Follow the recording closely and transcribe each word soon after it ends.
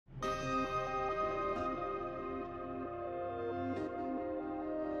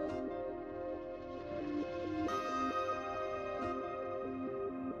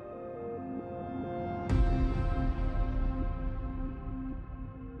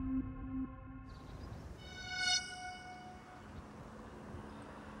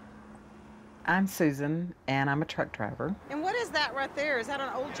I'm Susan, and I'm a truck driver. And what is that right there? Is that an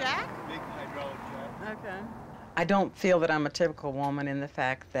old jack? Big hydraulic jack. Okay. I don't feel that I'm a typical woman in the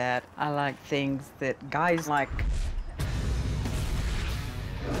fact that I like things that guys like.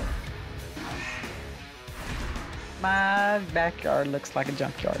 My backyard looks like a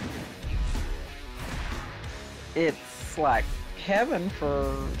junkyard. It's like heaven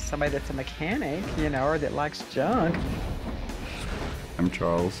for somebody that's a mechanic, you know, or that likes junk. I'm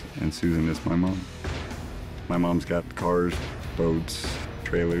Charles, and Susan is my mom. My mom's got cars, boats,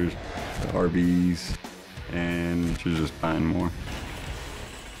 trailers, RVs, and she's just buying more.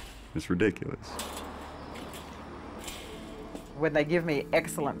 It's ridiculous. When they give me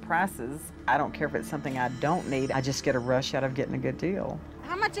excellent prices, I don't care if it's something I don't need. I just get a rush out of getting a good deal.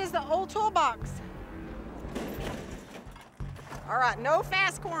 How much is the old toolbox? All right, no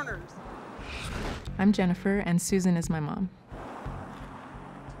fast corners. I'm Jennifer, and Susan is my mom.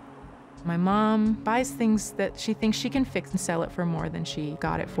 My mom buys things that she thinks she can fix and sell it for more than she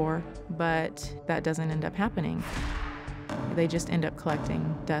got it for, but that doesn't end up happening. They just end up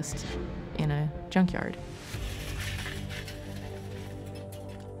collecting dust in a junkyard.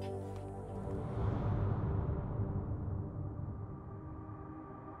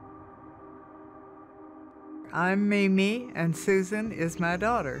 I'm Mimi, and Susan is my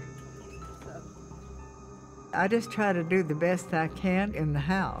daughter. I just try to do the best I can in the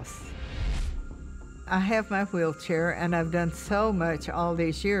house. I have my wheelchair, and I've done so much all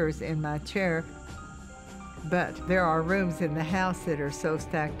these years in my chair, but there are rooms in the house that are so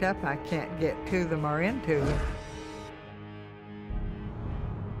stacked up I can't get to them or into them.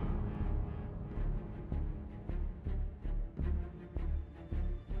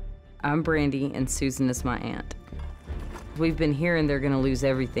 I'm Brandy, and Susan is my aunt. We've been hearing they're gonna lose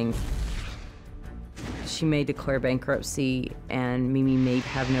everything. She may declare bankruptcy, and Mimi may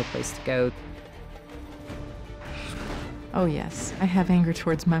have no place to go. Oh yes, I have anger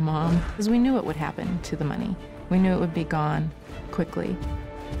towards my mom, because we knew it would happen to the money. We knew it would be gone quickly.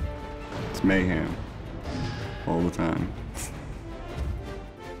 It's mayhem all the time.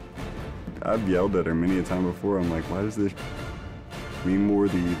 I've yelled at her many a time before. I'm like, why does this mean more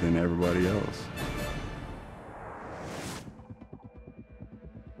to you than everybody else?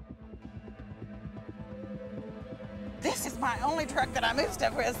 This is my only truck that I move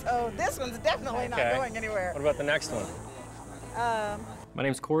stuff with, so this one's definitely not going anywhere. What about the next one? My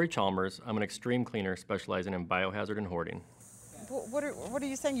name's Corey Chalmers. I'm an extreme cleaner specializing in biohazard and hoarding. What are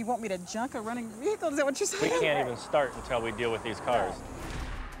you saying? You want me to junk a running vehicle? Is that what you're saying? We can't even start until we deal with these cars.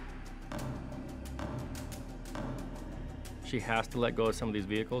 She has to let go of some of these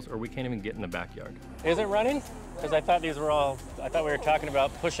vehicles, or we can't even get in the backyard. Is it running? Because I thought these were all, I thought we were talking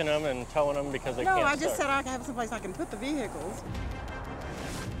about pushing them and towing them because they can't No, I start. just said I have someplace I can put the vehicles.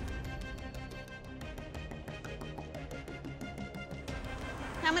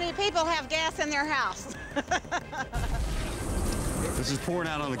 How many people have gas in their house? This is pouring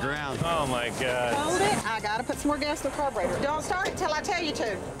out on the ground. Oh my God. Hold it. I gotta put some more gas in the carburetor. Don't start it till I tell you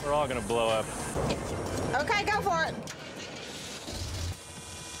to. We're all gonna blow up. Okay, go for it.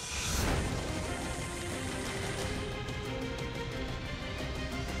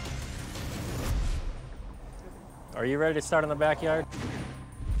 Are you ready to start in the backyard?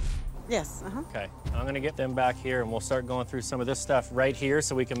 Yes, Okay, I'm gonna get them back here and we'll start going through some of this stuff right here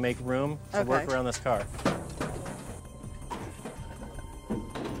so we can make room to work around this car.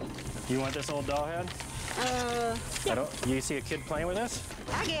 You want this old doll head? You see a kid playing with this?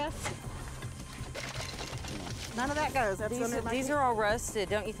 I guess. None of that goes. That's These are all rusted.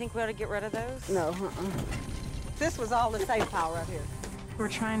 Don't you think we ought to get rid of those? No, This was all the safe pile right here. We're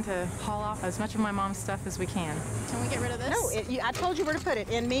trying to haul off as much of my mom's stuff as we can. Can we get rid of this? No, I told you where to put it.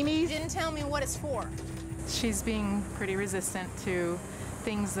 In Mimi's. You didn't tell me what it's for. She's being pretty resistant to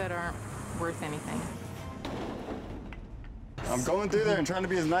things that aren't worth anything. I'm going through there and trying to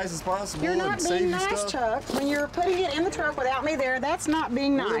be as nice as possible. You're not and save being you nice, stuff. Chuck. When you're putting it in the truck without me there, that's not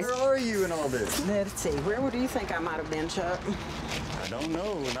being nice. Where are you in all this? Let's see. Where do you think I might have been, Chuck? I don't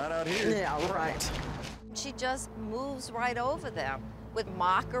know. Not out here. Yeah, right. She just moves right over them with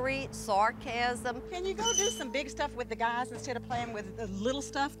mockery, sarcasm. Can you go do some big stuff with the guys instead of playing with the little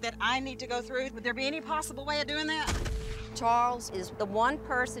stuff that I need to go through? Would there be any possible way of doing that? Charles is the one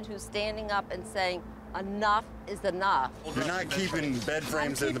person who's standing up and saying, enough is enough. You're not keeping bed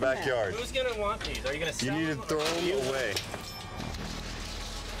frames in the backyard. Who's gonna want these? Are you gonna sell You need to throw them away.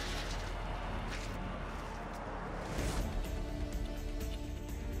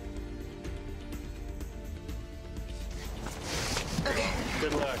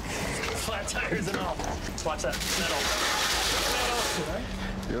 Good luck. Flat tires and all. Watch that. Metal.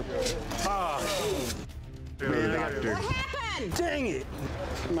 Yep. Hey, doctor. What happened? Dang it!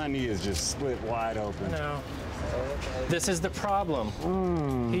 My knee is just split wide open. No. This is the problem.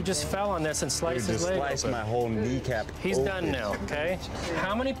 He just fell on this and sliced his leg sliced open. my whole kneecap. He's open. done now, okay?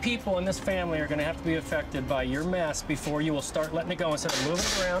 How many people in this family are gonna have to be affected by your mess before you will start letting it go instead of moving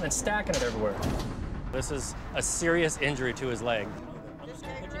it around and stacking it everywhere? This is a serious injury to his leg.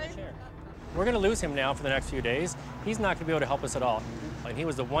 We're gonna lose him now for the next few days. He's not gonna be able to help us at all. And he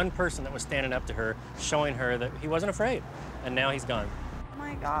was the one person that was standing up to her, showing her that he wasn't afraid. And now he's gone. Oh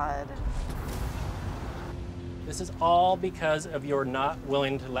my God. This is all because of your not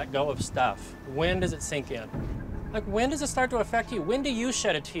willing to let go of stuff. When does it sink in? Like, when does it start to affect you? When do you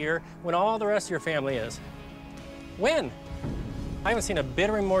shed a tear when all the rest of your family is? When? I haven't seen a bit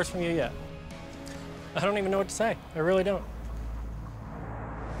of remorse from you yet. I don't even know what to say. I really don't.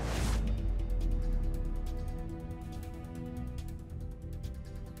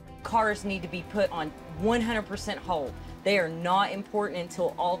 Cars need to be put on 100% hold. They are not important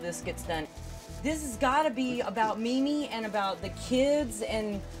until all this gets done. This has got to be about Mimi and about the kids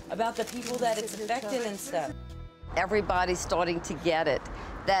and about the people that it's affected and stuff. Everybody's starting to get it,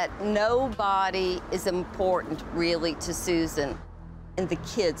 that nobody is important really to Susan, and the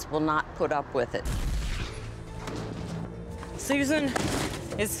kids will not put up with it. Susan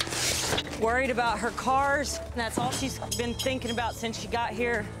is worried about her cars. That's all she's been thinking about since she got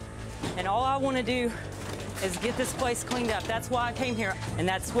here. And all I want to do is get this place cleaned up. That's why I came here, and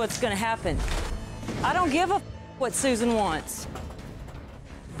that's what's going to happen. I don't give a what Susan wants.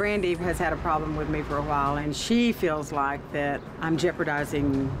 Brandy has had a problem with me for a while, and she feels like that I'm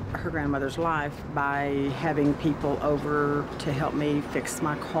jeopardizing her grandmother's life by having people over to help me fix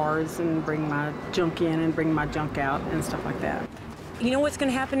my cars and bring my junk in and bring my junk out and stuff like that. You know what's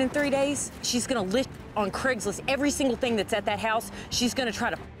going to happen in 3 days? She's going to list on Craigslist every single thing that's at that house. She's going to try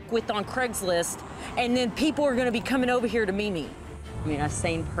to with on Craigslist, and then people are going to be coming over here to Mimi. I mean, a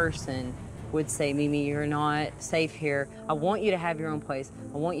sane person would say, Mimi, you're not safe here. I want you to have your own place.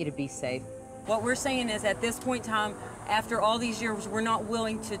 I want you to be safe. What we're saying is, at this point in time, after all these years, we're not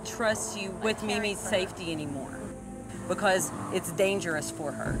willing to trust you with Mimi's safety anymore because it's dangerous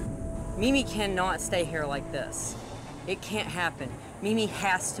for her. Mimi cannot stay here like this. It can't happen. Mimi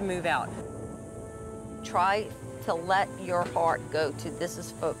has to move out. Try to let your heart go to, this is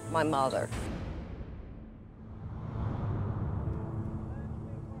for my mother.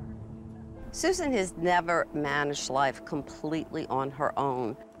 Susan has never managed life completely on her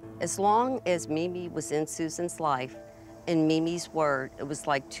own. As long as Mimi was in Susan's life, in Mimi's word, it was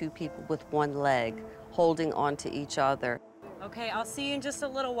like two people with one leg holding on to each other. Okay, I'll see you in just a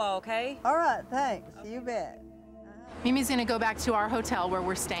little while, okay? All right, thanks. You bet. Mimi's gonna go back to our hotel where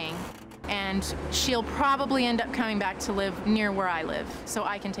we're staying, and she'll probably end up coming back to live near where I live, so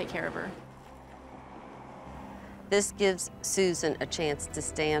I can take care of her. This gives Susan a chance to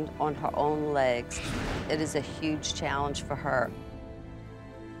stand on her own legs. It is a huge challenge for her.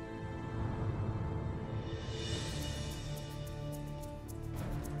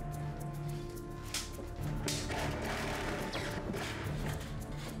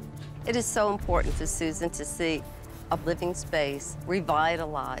 It is so important to Susan to see a living space,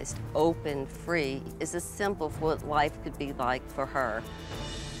 revitalized, open, free, is a symbol for what life could be like for her.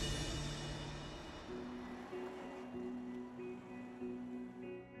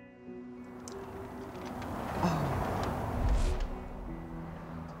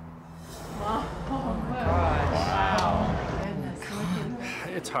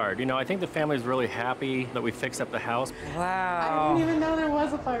 It's hard. You know, I think the family's really happy that we fixed up the house. Wow. I didn't even know there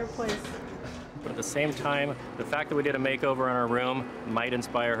was a fireplace. But at the same time, the fact that we did a makeover on our room might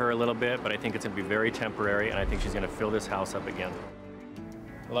inspire her a little bit, but I think it's going to be very temporary, and I think she's going to fill this house up again.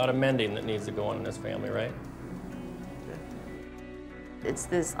 A lot of mending that needs to go on in this family, right? It's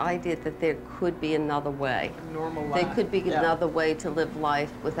this idea that there could be another way. Normal life. There could be another way to live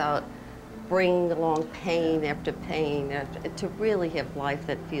life without bringing along pain after pain, to really have life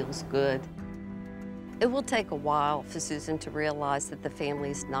that feels good. It will take a while for Susan to realize that the family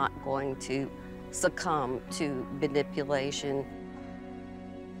is not going to succumb to manipulation.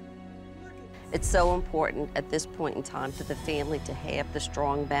 It's so important at this point in time for the family to have the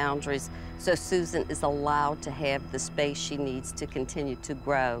strong boundaries so Susan is allowed to have the space she needs to continue to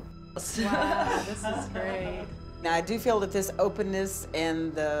grow. Wow, this is great. Now, I do feel that this openness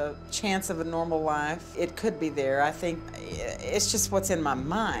and the chance of a normal life, it could be there. I think it's just what's in my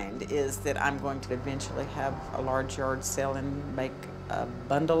mind is that I'm going to eventually have a large yard sale and make a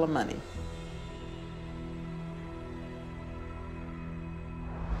bundle of money.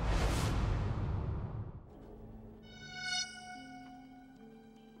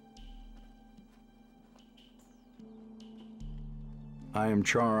 I am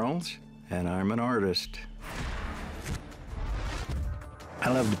Charles, and I'm an artist. I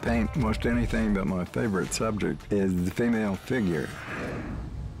love to paint most anything, but my favorite subject is the female figure.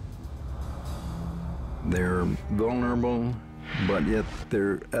 They're vulnerable, but yet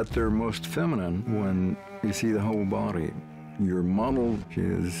they're at their most feminine when you see the whole body. Your model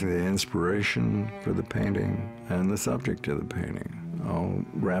is the inspiration for the painting and the subject of the painting, all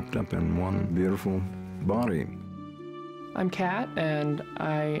wrapped up in one beautiful body. I'm Kat, and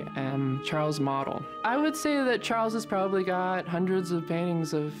I am Charles' model. I would say that Charles has probably got hundreds of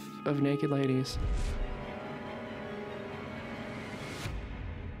paintings of naked ladies.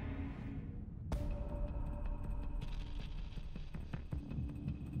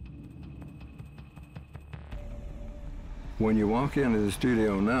 When you walk into the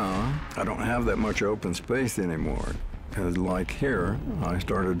studio now, I don't have that much open space anymore. Because like here, I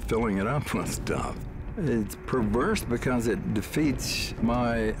started filling it up with stuff. It's perverse because it defeats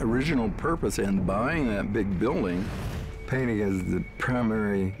my original purpose in buying that big building. Painting is the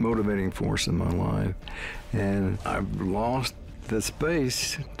primary motivating force in my life. And I've lost the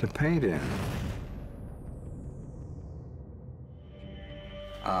space to paint in.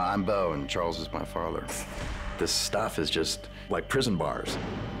 I'm Bo, and Charles is my father. This stuff is just like prison bars.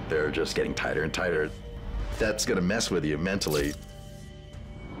 They're just getting tighter and tighter. That's gonna mess with you mentally.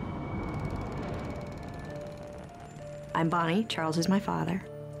 I'm Bonnie. Charles is my father.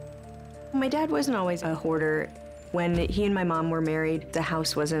 My dad wasn't always a hoarder. When he and my mom were married, the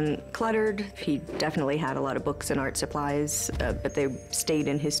house wasn't cluttered. He definitely had a lot of books and art supplies, but they stayed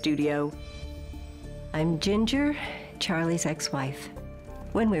in his studio. I'm Ginger, Charlie's ex-wife.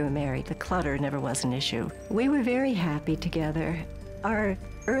 When we were married, the clutter never was an issue. We were very happy together. Our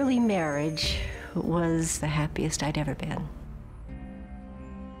early marriage was the happiest I'd ever been.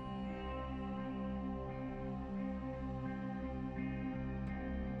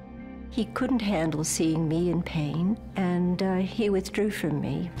 He couldn't handle seeing me in pain, and he withdrew from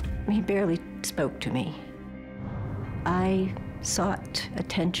me. He barely spoke to me. I sought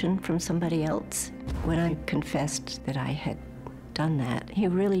attention from somebody else. When I confessed that I had done that, he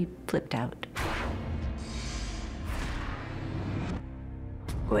really flipped out.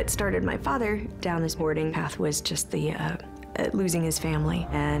 What started my father down this hoarding path was just the losing his family,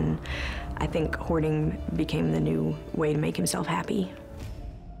 and I think hoarding became the new way to make himself happy.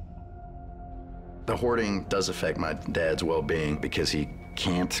 The hoarding does affect my dad's well-being because he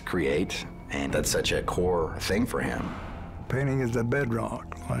can't create, and that's such a core thing for him. Painting is the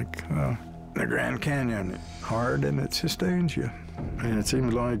bedrock, like the Grand Canyon. Hard, and it sustains you. And it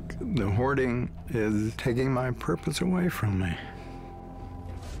seems like the hoarding is taking my purpose away from me.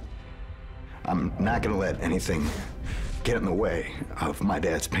 I'm not gonna let anything get in the way of my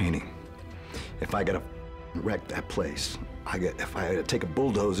dad's painting. If I gotta wreck that place, if I gotta take a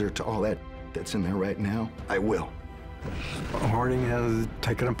bulldozer to all that's in there right now, I will. Hoarding has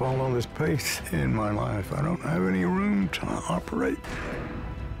taken up all of the space in my life. I don't have any room to operate.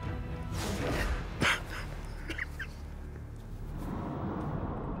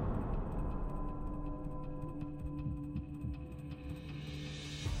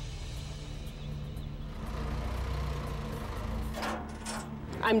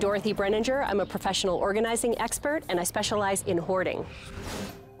 I'm Dorothy Brenninger. I'm a professional organizing expert, and I specialize in hoarding.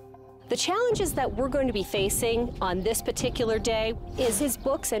 The challenges that we're going to be facing on this particular day is his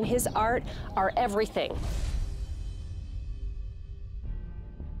books and his art are everything.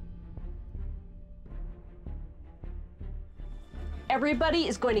 Everybody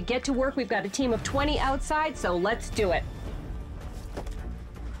is going to get to work. We've got a team of 20 outside, so let's do it.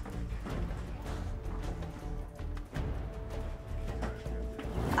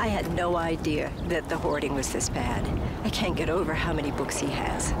 I had no idea that the hoarding was this bad. I can't get over how many books he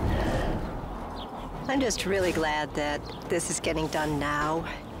has. I'm just really glad that this is getting done now,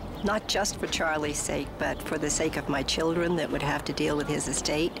 not just for Charlie's sake, but for the sake of my children that would have to deal with his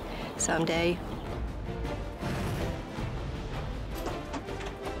estate someday.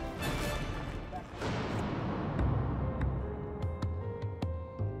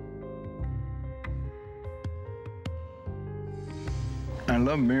 I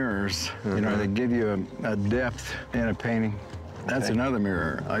love mirrors. You know, they give you a depth in a painting. That's another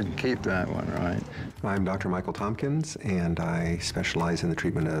mirror. I can keep that one, right? I'm Dr. Michael Tompkins, and I specialize in the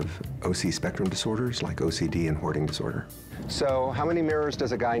treatment of OC spectrum disorders like OCD and hoarding disorder. So how many mirrors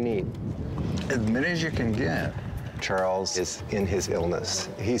does a guy need? As many as you can get. Charles is in his illness.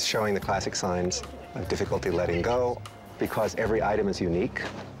 He's showing the classic signs of difficulty letting go because every item is unique.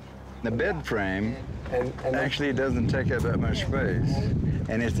 The bed frame actually doesn't take up that much space.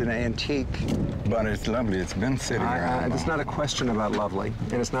 and it's an antique, but it's lovely. It's been sitting around. It's not a question about lovely,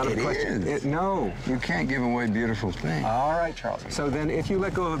 and it's not a question. No. You can't give away beautiful things. All right, Charles. So then if you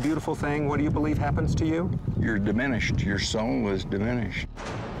let go of a beautiful thing, what do you believe happens to you? You're diminished. Your soul is diminished.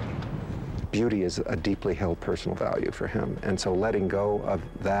 Beauty is a deeply held personal value for him, and so letting go of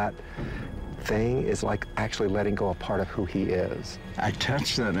that thing is like actually letting go of part of who he is. I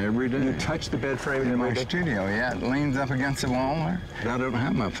touch that every day. You touch the bed frame in my studio, yeah. It leans up against the wall there. I don't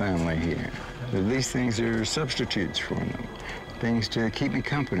have my family here. These things are substitutes for them. Things to keep me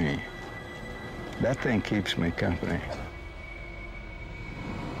company. That thing keeps me company.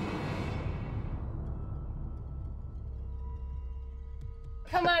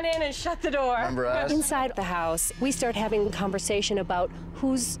 Come on in and shut the door. Remember us? Inside the house, we start having a conversation about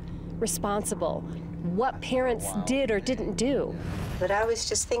who's responsible, what parents did or didn't do. But I was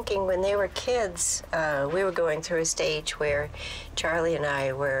just thinking, when they were kids, we were going through a stage where Charlie and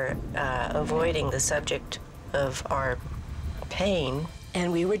I were avoiding the subject of our pain,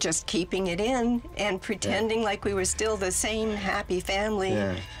 and we were just keeping it in and pretending like we were still the same happy family.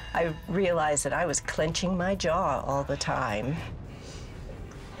 Yeah. I realized that I was clenching my jaw all the time.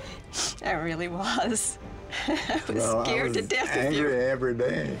 I really was. I was scared to death of you. Angry every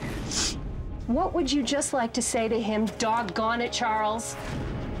day. What would you just like to say to him, doggone it, Charles,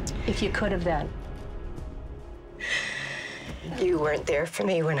 if you could have then? You weren't there for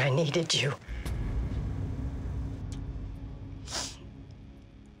me when I needed you.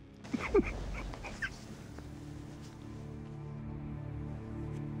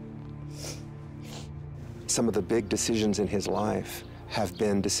 Some of the big decisions in his life have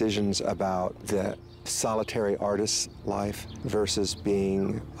been decisions about the solitary artist's life versus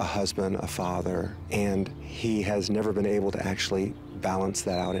being a husband, a father, and he has never been able to actually balance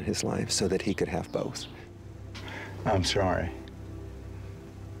that out in his life so that he could have both. I'm sorry.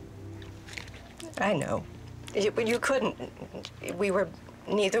 I know. You couldn't. We were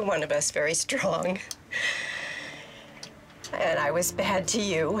neither one of us very strong. And I was bad to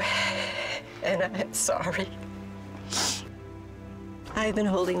you. And I'm sorry. I've been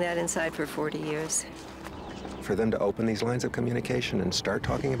holding that inside for 40 years. For them to open these lines of communication and start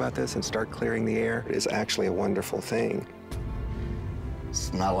talking about this and start clearing the air is actually a wonderful thing.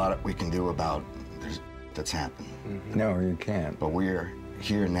 It's not a lot we can do about that's happened. Mm-hmm. No, you can't. But we're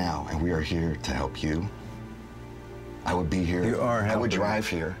here now, and we are here to help you. I would be here. You are helping. I would drive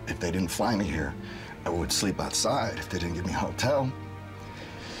here if they didn't fly me here. I would sleep outside if they didn't give me a hotel.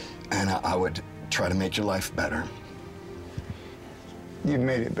 And I would try to make your life better. You've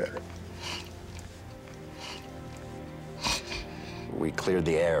made it better. We cleared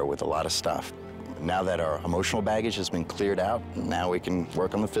the air with a lot of stuff. Now that our emotional baggage has been cleared out, now we can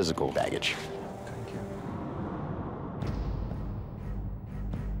work on the physical baggage. Thank you.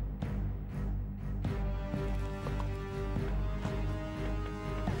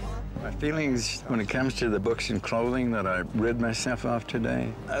 My feelings when it comes to the books and clothing that I rid myself of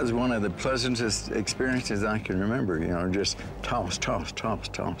today, that was one of the pleasantest experiences I can remember, you know, just toss, toss, toss,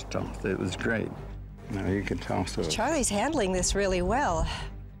 toss, toss. It was great. You know, you can toss those. Charlie's handling this really well.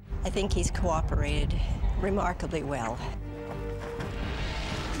 I think he's cooperated remarkably well.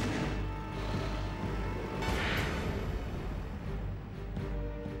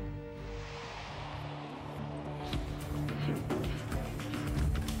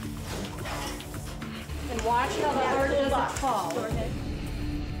 And watch how the heart doesn't fall.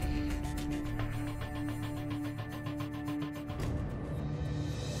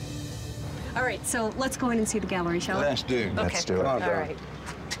 All right, so let's go in and see the gallery, shall we? Let's do. Okay. Let's do it. All right.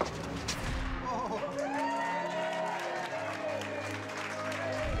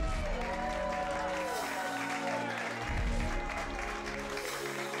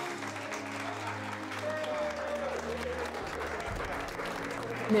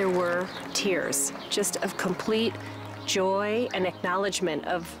 There were tears, just of complete joy and acknowledgement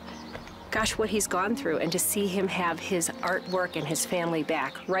of, gosh, what he's gone through, and to see him have his artwork and his family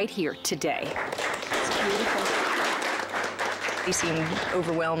back right here today. It's beautiful. He seemed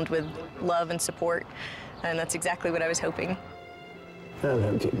overwhelmed with love and support, and that's exactly what I was hoping. I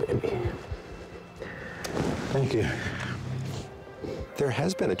love you, baby. Thank you. There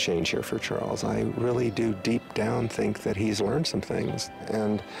has been a change here for Charles. I really do deep down think that he's learned some things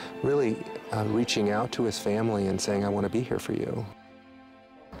and really reaching out to his family and saying, I want to be here for you.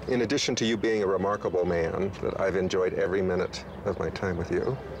 In addition to you being a remarkable man, that I've enjoyed every minute of my time with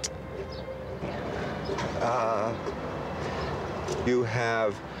you, you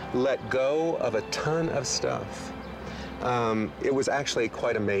have let go of a ton of stuff. It was actually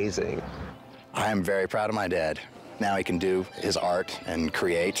quite amazing. I am very proud of my dad. Now he can do his art and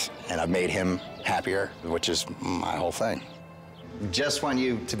create, and I've made him happier, which is my whole thing. Just want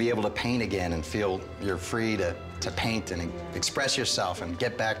you to be able to paint again and feel you're free to paint and express yourself and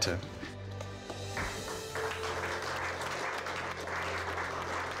get back to.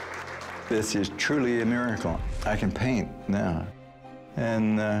 This is truly a miracle. I can paint now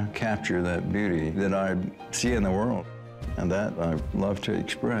and capture that beauty that I see in the world, and that I love to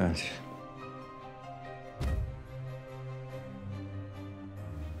express.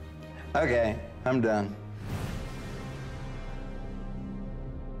 Okay, I'm done.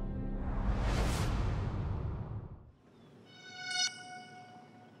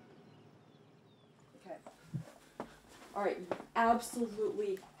 All right, you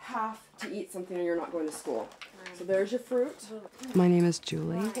absolutely have to eat something or you're not going to school. So there's your fruit. My name is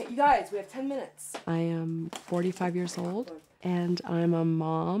Julie. Okay, you guys, we have 10 minutes. I am 45 years old, and I'm a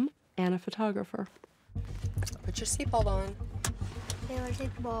mom and a photographer. Put your seatbelt on. Taylor,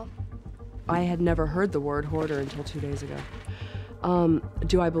 take the ball. I had never heard the word hoarder until 2 days ago.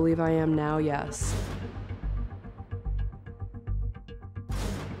 Do I believe I am now? Yes.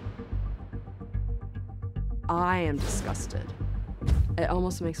 I am disgusted. It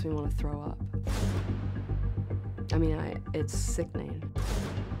almost makes me want to throw up. I mean, it's sickening.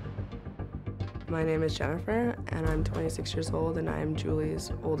 My name is Jennifer, and I'm 26 years old, and I am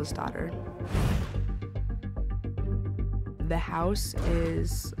Julie's oldest daughter. The house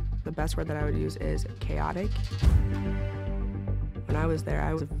is, the best word that I would use is chaotic. When I was there,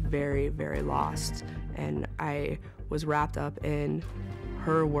 I was very, very lost, and I was wrapped up in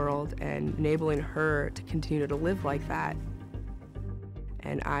her world and enabling her to continue to live like that.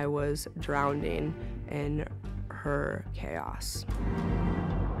 And I was drowning in her chaos.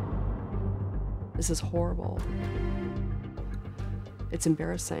 This is horrible. It's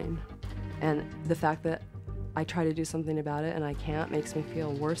embarrassing. And the fact that I try to do something about it and I can't makes me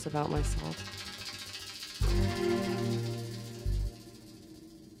feel worse about myself.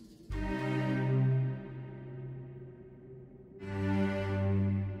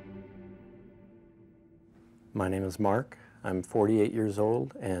 My name is Mark. I'm 48 years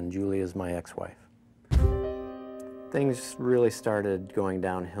old, and Julie is my ex-wife. Things really started going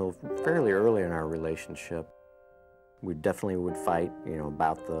downhill fairly early in our relationship. We definitely would fight,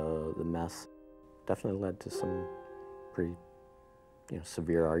 about the mess. Definitely led to some pretty,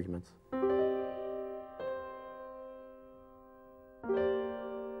 severe arguments.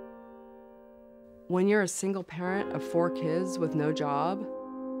 When you're a single parent of 4 kids with no job,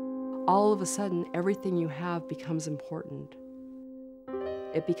 all of a sudden, everything you have becomes important.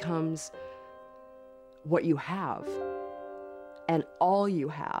 It becomes what you have and all you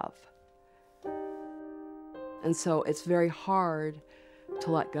have. And so it's very hard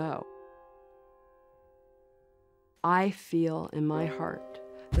to let go. I feel in my heart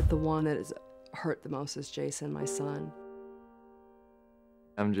that the one that is hurt the most is Jason, my son.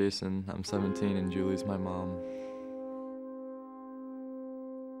 I'm Jason, I'm 17, and Julie's my mom.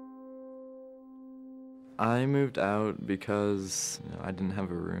 I moved out because I didn't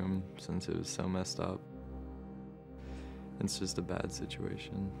have a room since it was so messed up. It's just a bad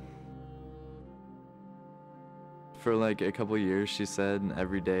situation. For like a couple years, she said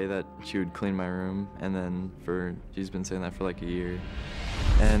every day that she would clean my room, and then she's been saying that for like a year,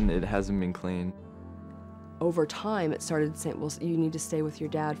 and it hasn't been clean. Over time, it started saying, well, you need to stay with your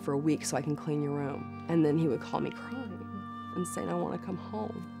dad for a week so I can clean your room. And then he would call me crying and saying, I want to come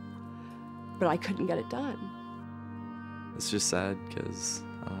home. But I couldn't get it done. It's just sad because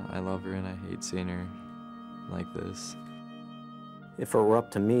I love her and I hate seeing her like this. If it were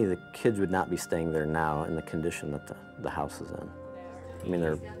up to me, the kids would not be staying there now in the condition that the house is in. I mean,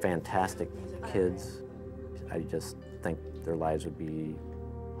 they're fantastic kids. I just think their lives would be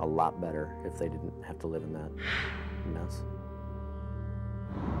a lot better if they didn't have to live in that mess.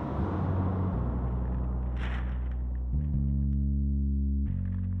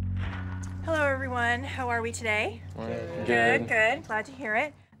 Hello, everyone. How are we today? Good. Good. Glad to hear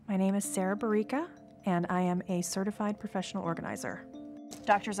it. My name is Sarah Barica, and I am a certified professional organizer.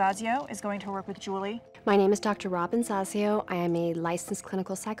 Dr. Zazio is going to work with Julie. My name is Dr. Robin Zazio. I am a licensed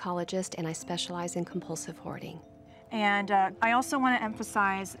clinical psychologist, and I specialize in compulsive hoarding. And I also want to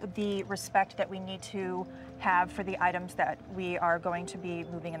emphasize the respect that we need to have for the items that we are going to be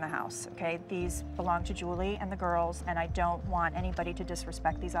moving in the house, okay? These belong to Julie and the girls, and I don't want anybody to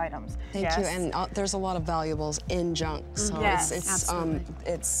disrespect these items. Thank you, and there's a lot of valuables in junk, so yes,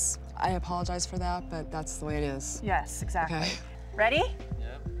 it's I apologize for that, but that's the way it is. Yes, exactly. Okay. Ready?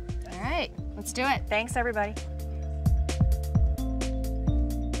 Yep. All right, let's do it. Thanks, everybody.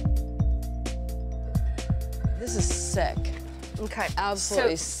 This is sick. Okay.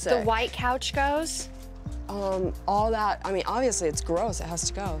 Absolutely so sick. The white couch goes? All that, I mean, obviously it's gross, it has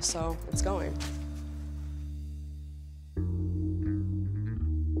to go, so it's going.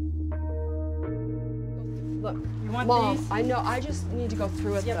 Look, You want Mom, these? I know, I just need to go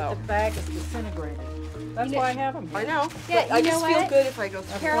through it, Yeah, though. but the bag is disintegrated. That's why I have them. I know. Yeah, but I just feel good if I go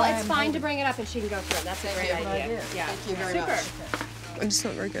through Carol, it. it's fine to bring it up and she can go through it. That's a great idea. Yeah. Thank you very much. I'm just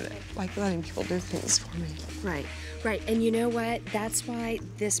not very good at like letting people do things for me. Right, right. And you know what? That's why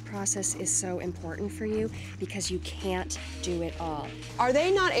this process is so important for you, because you can't do it all. Are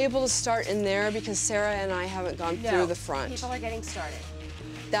they not able to start in there because Sarah and I haven't gone through the front? People are getting started.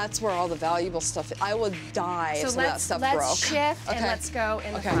 That's where all the valuable stuff is. I would die if some of that stuff broke. So let's shift and let's go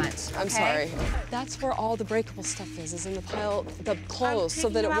in the front. I'm sorry. That's where all the breakable stuff is in the pile, the clothes, so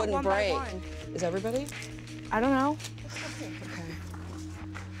that it wouldn't break. Is everybody? I don't know.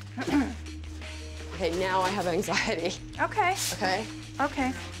 Okay, now I have anxiety. Okay. Okay?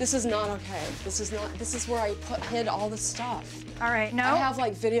 Okay. This is not okay. This is where I hid all the stuff. All right, no. I have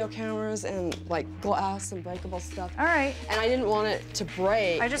like video cameras and like glass and breakable stuff. All right. And I didn't want it to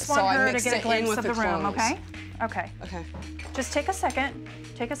break. I just want her to get a glimpse of the room, clothes. okay? Okay. Okay. Just take a second.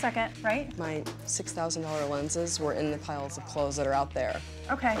 Take a second, right? My $6,000 lenses were in the piles of clothes that are out there.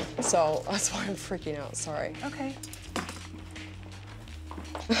 Okay. So that's why I'm freaking out, sorry. Okay.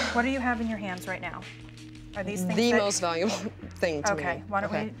 What do you have in your hands right now? Are these things the most valuable thing to me. Okay, why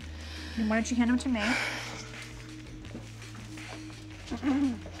don't you hand them to me?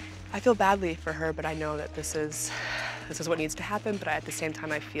 I feel badly for her, but I know that this is what needs to happen. But at the same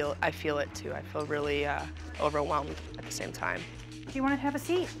time, I feel it too. I feel really overwhelmed at the same time. Do you want to have a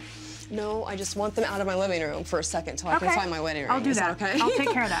seat? No, I just want them out of my living room for a second till I can find my wedding ring. I'll do that. Okay. I'll take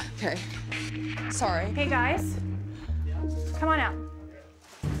care of that. Okay. Sorry. Hey guys, come on out.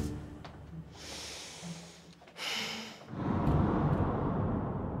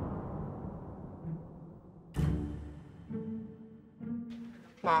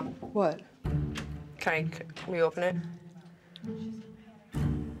 Mom. What? Can we open it?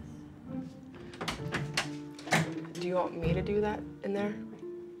 Do you want me to do that in there?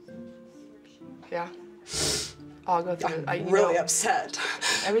 Yeah. I'll go through. I'm really upset.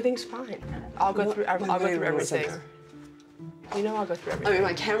 Everything's fine. I'll go through. I'll go through everything. You know, I'll go through everything. I mean,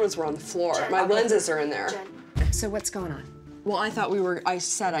 my cameras were on the floor. My lenses are in there. So what's going on? Well, I thought I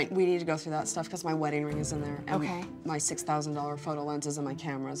said we need to go through that stuff because my wedding ring is in there. And my $6,000 photo lenses and my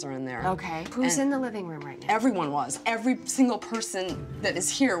cameras are in there. Okay. Who's in the living room right now? Everyone was. Every single person that is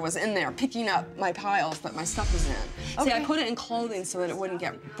here was in there picking up my piles that my stuff was in. Okay. See, I put it in clothing so that it wouldn't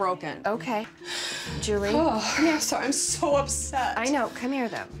get broken. Okay. Julie. Oh, come here. Sorry, I'm so upset. I know. Come here,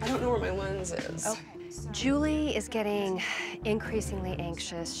 though. I don't know where my lens is. Okay. Julie is getting increasingly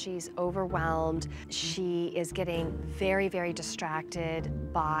anxious. She's overwhelmed. She is getting very, very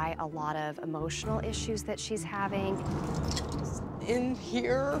distracted by a lot of emotional issues that she's having. In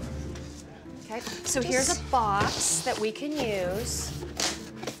here. Okay, so here's a box that we can use.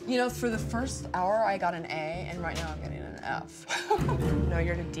 You know, for the first hour, I got an A, and right now I'm getting an F. No,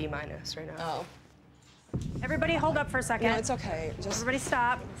 you're at a D- right now. Oh. Everybody hold up for a second. No, it's okay. Just everybody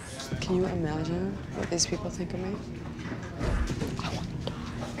stop. Can you imagine what these people think of me?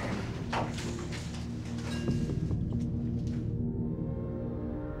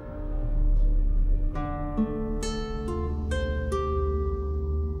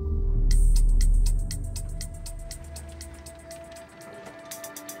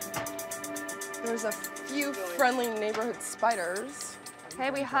 There's a few friendly neighborhood spiders. Okay,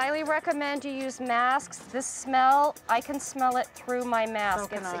 we highly recommend you use masks. This smell, I can smell it through my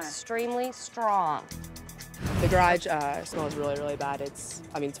mask. It's extremely strong. The garage smells really, really bad. It's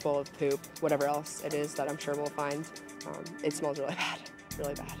full of poop, whatever else it is that I'm sure we'll find. It smells really bad,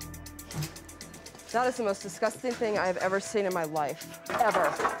 really bad. That is the most disgusting thing I've ever seen in my life, ever.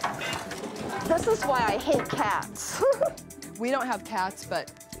 This is why I hate cats. We don't have cats,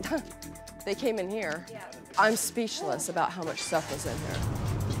 but they came in here. Yeah. I'm speechless about how much stuff was in here.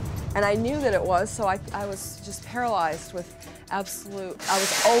 And I knew that it was, so I was just paralyzed with I was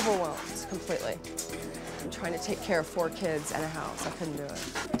overwhelmed completely. I'm trying to take care of 4 kids and a house. I couldn't do it.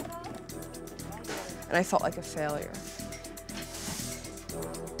 And I felt like a failure.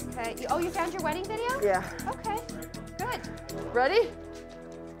 Okay, you found your wedding video? Yeah. Okay, good. Ready?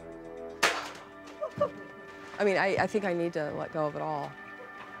 I mean, I think I need to let go of it all.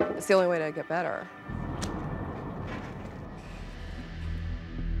 It's the only way to get better.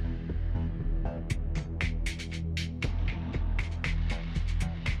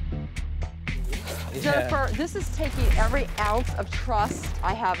 Jennifer, this is taking every ounce of trust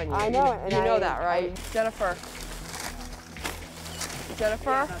I have in you. I know, You know that, right? Jennifer.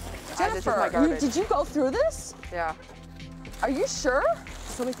 Jennifer? Jennifer, did you go through this? Yeah. Are you sure?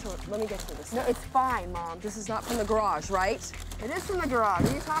 So let me get through this. No, it's fine, Mom. This is not from the garage, right? It is from the garage.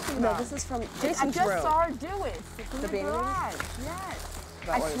 What are you talking about? No, this is from Jason's I room. just saw her do it. It's from the garage. Yes.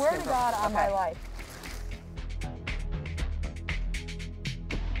 I swear to God on my life.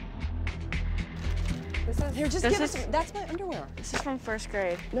 Here, just give it. That's my underwear. This is from 1st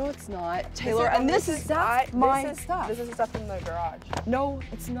grade. No, it's not, Taylor. And this is my stuff. This is stuff from the garage. No,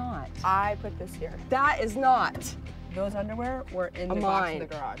 it's not. I put this here. That is not. Those underwear were in the box in the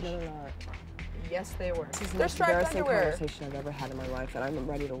garage. No, they're not. Yes, they were. This is the most embarrassing conversation I've ever had in my life, and I'm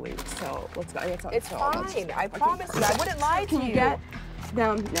ready to leave. So let's go. It's fine. I promise you. I wouldn't lie to you. Can you get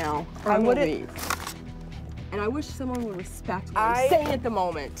them now, or I wouldn't leave? And I wish someone would respect what I'm saying at the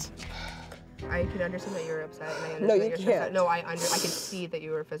moment. I can understand that you were upset, and I understand No, that you you're can't. upset. No, I can see that you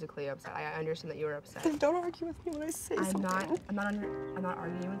were physically upset. I understand that you were upset. Then don't argue with me when I say something. I'm not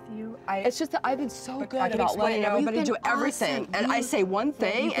arguing with you. It's just that I've been so good about letting everybody do everything, and I say one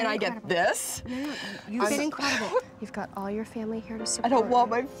thing, and I get this. You've been incredible. You've got all your family here to support. I don't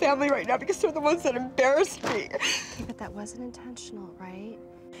want my family right now because they're the ones that embarrassed me. Okay, but that wasn't intentional, right?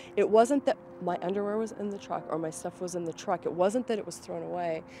 It wasn't that my underwear was in the truck or my stuff was in the truck. It wasn't that it was thrown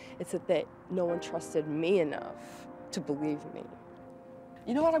away. It's that no one trusted me enough to believe me.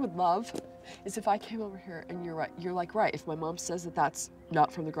 You know what I would love? Is if I came over here and you're right. You're like, right, if my mom says that that's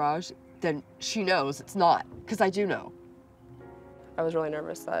not from the garage, then she knows it's not, because I do know. I was really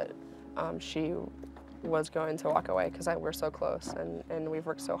nervous that she was going to walk away because we're so close and we've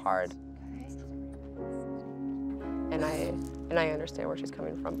worked so hard. And I understand where she's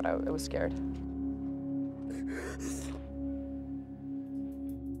coming from, but I was scared.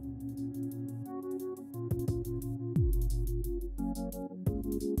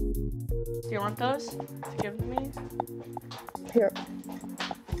 Do you want those to give to me? Here.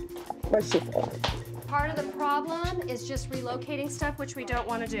 Where's she from? Part of the problem is just relocating stuff, which we don't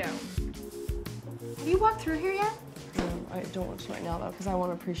want to do. Have you walked through here yet? No, I don't want to right now, though, because I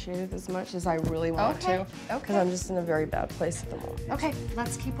want to appreciate it as much as I really want to. Okay. Because I'm just in a very bad place at the moment. Okay,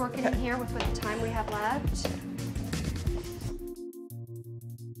 let's keep working in here with what time we have left.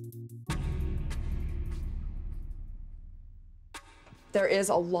 There is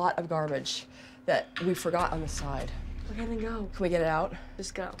a lot of garbage that we forgot on the side. Okay, then go. Can we get it out?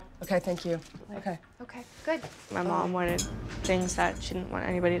 Just go. Okay, thank you. Okay. Okay, good. My mom wanted things that she didn't want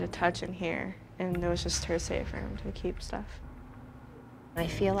anybody to touch in here, and it was just her safe room to keep stuff. I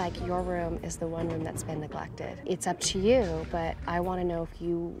feel like your room is the one room that's been neglected. It's up to you, but I want to know if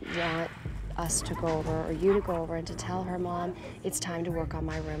you want us to go over or you to go over and to tell her, Mom, it's time to work on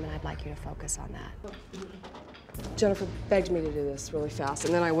my room and I'd like you to focus on that. Jennifer begged me to do this really fast,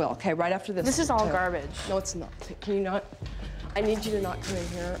 and then I will, okay, right after this. This is all garbage. No, it's not. Can you not? I need you to not come in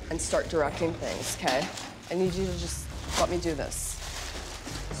here and start directing things, okay? I need you to just let me do this.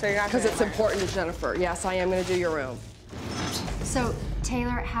 So you're not because it's important to Jennifer. Yes, I am going to do your room. So,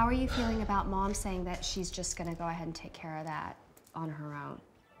 Taylor, how are you feeling about Mom saying that she's just going to go ahead and take care of that on her own?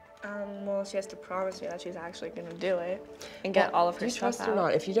 Well, she has to promise me that she's actually going to do it and get all of her stuff out. Do you trust or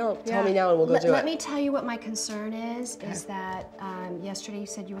not? If you don't, tell me now and we'll go do it. Let me tell you what my concern is that yesterday you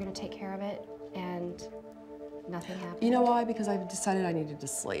said you were going to take care of it and nothing happened. You know why? Because I decided I needed to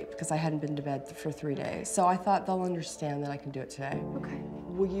sleep because I hadn't been to bed for 3 days. So I thought they'll understand that I can do it today. Okay.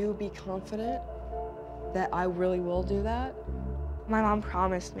 Will you be confident that I really will do that? My mom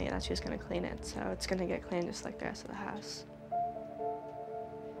promised me that she was going to clean it, so it's going to get cleaned just like the rest of the house.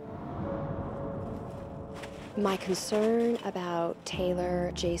 My concern about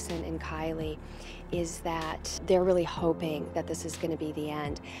Taylor, Jason, and Kylie is that they're really hoping that this is going to be the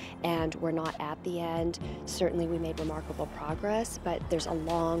end, and we're not at the end. Certainly we made remarkable progress, but there's a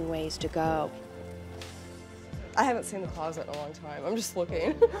long ways to go. I haven't seen the closet in a long time. I'm just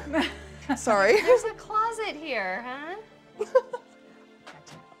looking. Sorry. There's a closet here, huh?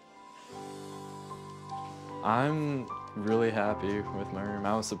 I'm really happy with my room.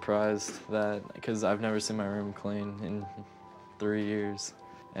 I was surprised that, because I've never seen my room clean in 3 years,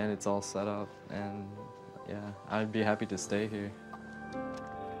 and it's all set up, and yeah, I'd be happy to stay here.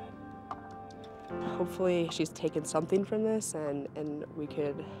 Hopefully she's taken something from this and we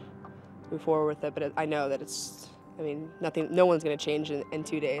could move forward with it, but I know that it's, I mean, no one's gonna change in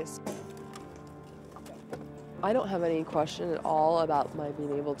 2 days. I don't have any question at all about my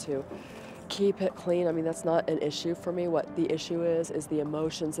being able to keep it clean. I mean, that's not an issue for me. What the issue is the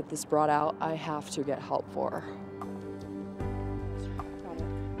emotions that this brought out. I have to get help for.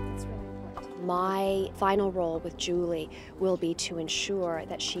 My final role with Julie will be to ensure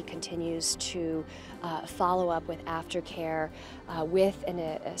that she continues to follow up with aftercare with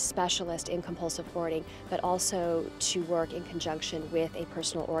a specialist in compulsive hoarding, but also to work in conjunction with a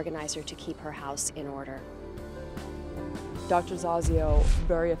personal organizer to keep her house in order. Dr. Zazio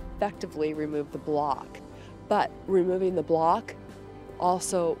very effectively removed the block, but removing the block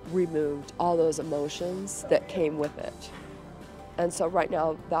also removed all those emotions that came with it. And so right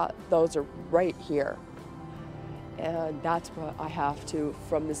now, those are right here. And that's what I have to,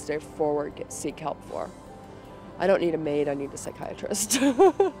 from this day forward, seek help for. I don't need a maid, I need a psychiatrist.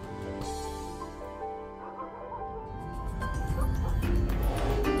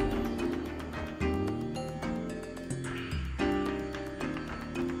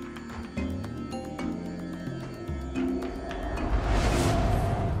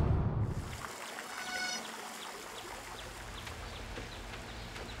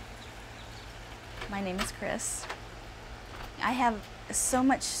 My name is Chris. I have so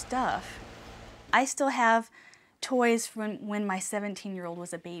much stuff. I still have toys from when my 17-year-old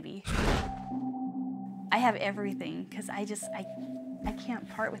was a baby. I have everything because I can't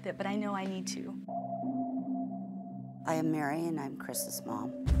part with it, but I know I need to. I am Mary and I'm Chris's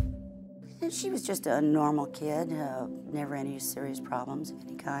mom. And she was just a normal kid, never any serious problems of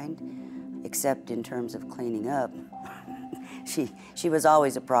any kind, except in terms of cleaning up. She was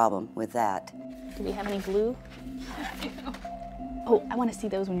always a problem with that. Do we have any glue? Oh, I want to see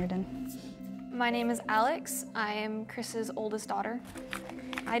those when you're done. My name is Alex. I am Chris's oldest daughter.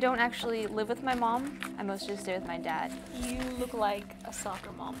 I don't actually live with my mom. I mostly stay with my dad. You look like a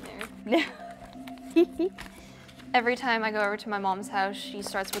soccer mom there. Every time I go over to my mom's house, she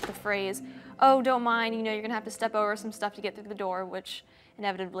starts with the phrase, "Oh, don't mind, you know, you're gonna have to step over some stuff to get through the door," which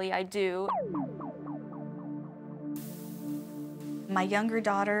inevitably I do. My younger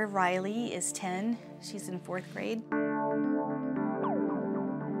daughter, Riley, is 10. She's in 4th grade.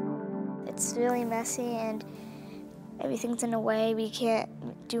 It's really messy and everything's in a way. We can't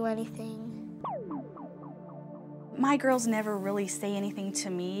do anything. My girls never really say anything to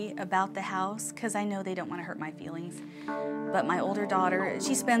me about the house because I know they don't want to hurt my feelings. But my older daughter,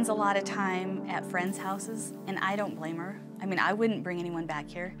 she spends a lot of time at friends' houses, and I don't blame her. I mean, I wouldn't bring anyone back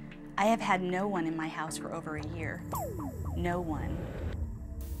here. I have had no one in my house for over a year. No one.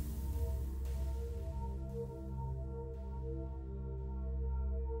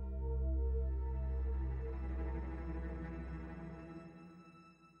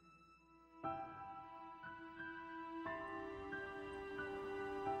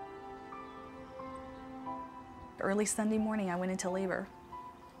 Early Sunday morning, I went into labor.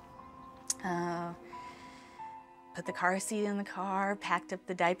 Put the car seat in the car, packed up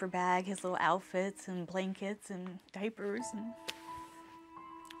the diaper bag, his little outfits and blankets and diapers, and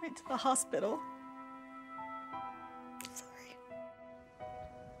went to the hospital. Sorry.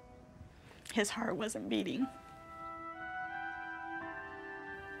 His heart wasn't beating.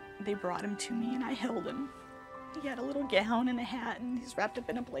 They brought him to me and I held him. He had a little gown and a hat and he's wrapped up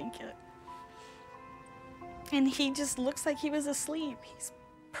in a blanket. And he just looks like he was asleep. He's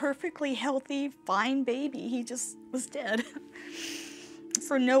perfectly healthy, fine baby. He just was dead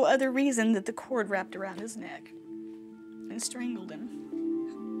for no other reason that the cord wrapped around his neck and strangled him.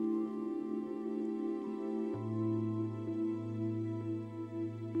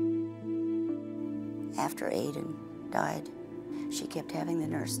 After Aiden died, she kept having the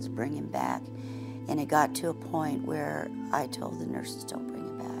nurses bring him back, and it got to a point where I told the nurses, don't bring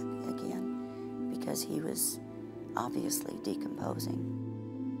him back again, because he was obviously decomposing.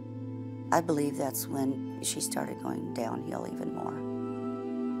 I believe that's when she started going downhill even more.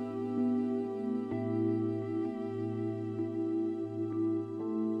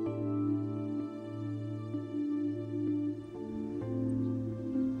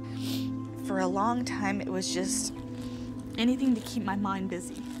 For a long time, it was just anything to keep my mind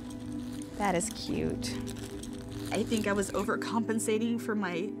busy. That is cute. I think I was overcompensating for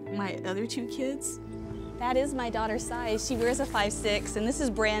my other 2 kids. That is my daughter's size. She wears a 5'6", and this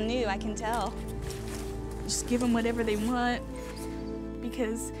is brand new, I can tell. Just give them whatever they want,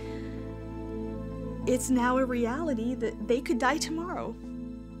 because it's now a reality that they could die tomorrow.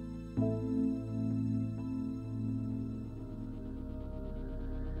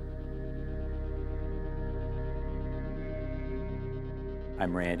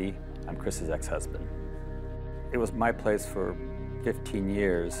 I'm Randy. I'm Chris's ex-husband. It was my place for 15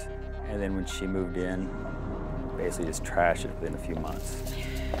 years, and then when she moved in, basically just trashed it within a few months.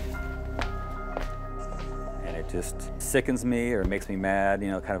 And it just sickens me or makes me mad,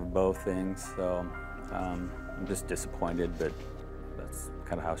 you know, kind of both things. So I'm just disappointed, but that's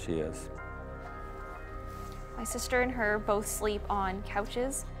kind of how she is. My sister and her both sleep on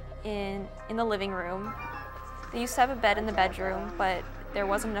couches in the living room. They used to have a bed in the bedroom, but there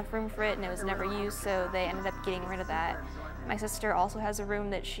wasn't enough room for it and it was never used, so they ended up getting rid of that. My sister also has a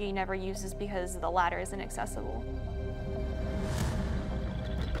room that she never uses because the ladder is inaccessible.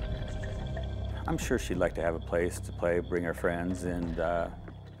 I'm sure she'd like to have a place to play, bring her friends, and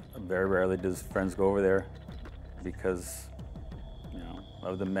very rarely does friends go over there because, you know,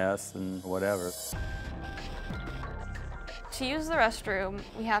 of the mess and whatever. To use the restroom,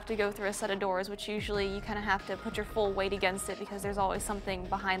 we have to go through a set of doors, which usually you kind of have to put your full weight against it because there's always something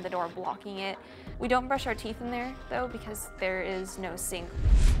behind the door blocking it. We don't brush our teeth in there, though, because there is no sink.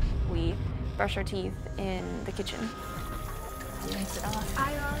 We brush our teeth in the kitchen. Rinse it off.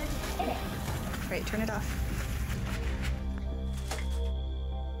 I already did it. Great, turn it off.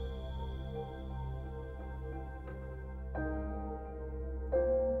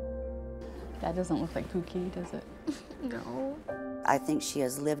 That doesn't look like Pookie, does it? No. I think she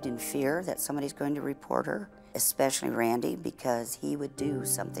has lived in fear that somebody's going to report her, especially Randy, because he would do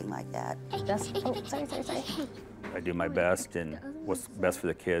something like that. That's, oh, sorry. I do my best, and what's best for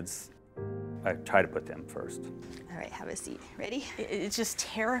the kids, I try to put them first. All right, have a seat. Ready? It just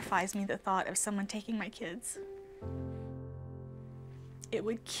terrifies me, the thought of someone taking my kids. It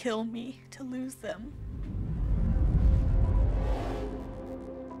would kill me to lose them.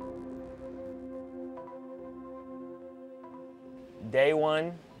 Day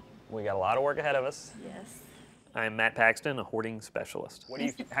one, we got a lot of work ahead of us. Yes. I'm Matt Paxton, a hoarding specialist.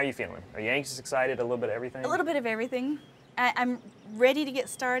 How are you feeling? Are you anxious, excited, a little bit of everything? A little bit of everything. I'm ready to get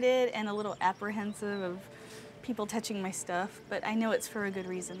started and a little apprehensive of people touching my stuff, but I know it's for a good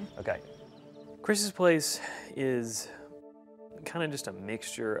reason. Okay. Chris's place is kind of just a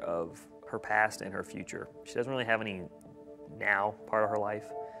mixture of her past and her future. She doesn't really have any now part of her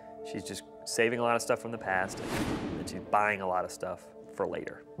life. She's just saving a lot of stuff from the past, and she's buying a lot of stuff for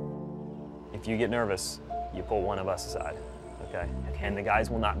later. If you get nervous, you pull one of us aside, okay? And the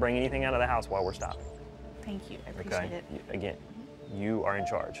guys will not bring anything out of the house while we're stopping. Thank you, I appreciate it. Again, you are in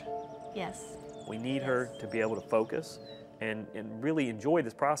charge. Yes. We need her to be able to focus and really enjoy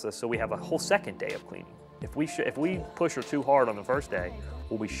this process, so we have a whole second day of cleaning. If we push her too hard on the first day,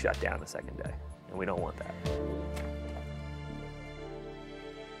 we'll be shut down the second day, and we don't want that.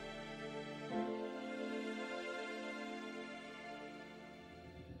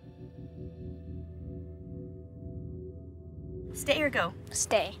 Stay or go?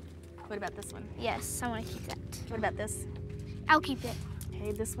 Stay. What about this one? Yes, I want to keep that. What about this? I'll keep it.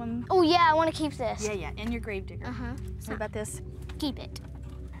 Okay, this one? Oh yeah, I want to keep this. Yeah, and your gravedigger. Uh-huh. What about this? Keep it.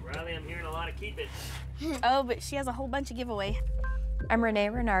 Riley, I'm hearing a lot of keep it. Oh, but she has a whole bunch of giveaway. I'm Renee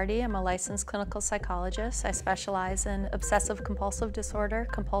Renardi. I'm a licensed clinical psychologist. I specialize in obsessive compulsive disorder,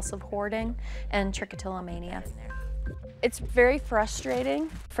 compulsive hoarding, and trichotillomania. It's very frustrating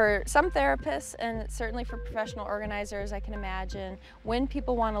for some therapists, and certainly for professional organizers, I can imagine, when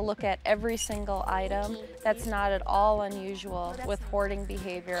people want to look at every single item. That's not at all unusual with hoarding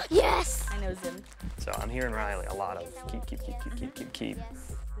behavior. Yes! I know Zim. So I'm hearing Riley a lot of keep.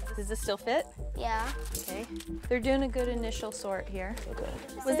 Does this still fit? Yeah. Okay. They're doing a good initial sort here. Okay.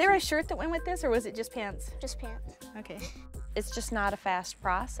 Was there a shirt that went with this, or was it just pants? Just pants. Okay. It's just not a fast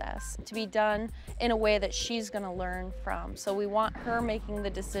process to be done in a way that she's going to learn from. So we want her making the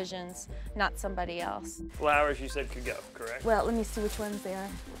decisions, not somebody else. Flowers you said could go, correct? Well, let me see which ones they are.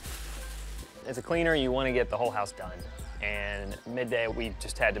 As a cleaner, you want to get the whole house done. And midday, we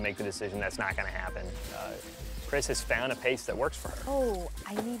just had to make the decision that's not going to happen. Chris has found a pace that works for her. Oh,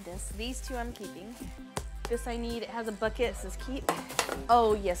 I need this. These two I'm keeping. This I need. It has a bucket. It says keep.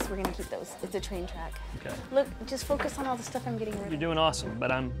 Oh, yes, we're going to keep those. It's a train track. Okay. Look, just focus on all the stuff I'm getting rid of. You're doing awesome,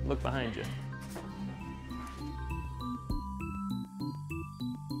 but look behind you.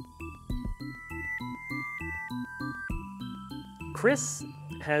 Chris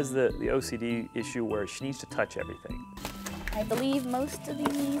has the OCD issue where she needs to touch everything. I believe most of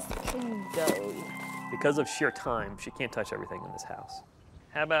these can go. Because of sheer time, she can't touch everything in this house.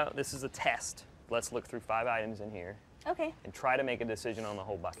 How about this is a test? Let's look through 5 items in here. Okay. And try to make a decision on the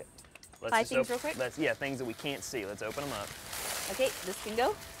whole bucket. Let's 5 things real quick? Yeah, things that we can't see. Let's open them up. Okay, this can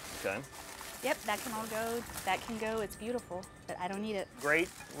go. Okay. Yep, that can all go. That can go. It's beautiful, but I don't need it. Great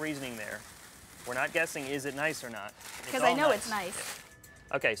reasoning there. We're not guessing, is it nice or not? Because I know it's nice.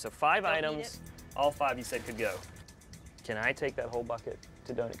 Okay, so 5 Don't items, all 5 you said could go. Can I take that whole bucket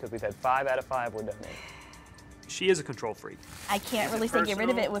to donate? Because we've had 5 out of 5 we're donating. She is a control freak. I can't really say get rid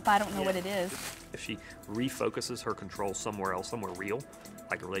of it if I don't know what it is. If she refocuses her control somewhere else, somewhere real,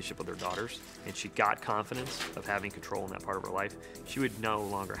 like a relationship with her daughters, and she got confidence of having control in that part of her life, she would no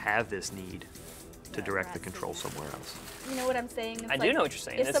longer have this need to direct the control somewhere else. You know what I'm saying? It's I do know what you're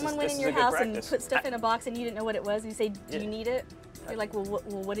saying. If This someone is- went this in is your a good house and practice. put stuff in a box and you didn't know what it was, and you say, do you need it? You're like, well,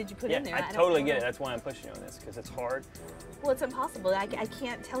 what did you put in there? I don't totally know. get it. That's why I'm pushing you on this, because it's hard. Well, it's impossible. I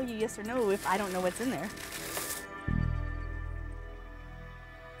can't tell you yes or no if I don't know what's in there.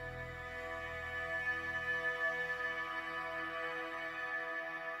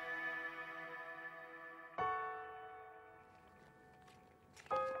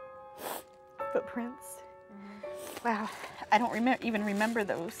 Footprints. Wow, I don't even remember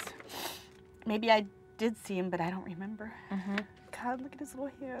those. Maybe I did see him, but I don't remember. God, look at his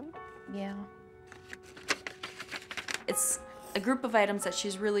little hand. Yeah. It's a group of items that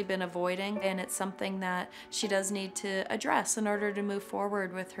she's really been avoiding, and it's something that she does need to address in order to move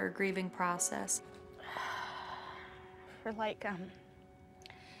forward with her grieving process. For like,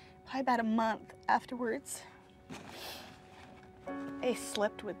 probably about a month afterwards, I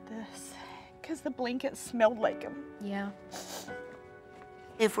slept with this because the blanket smelled like him. Yeah.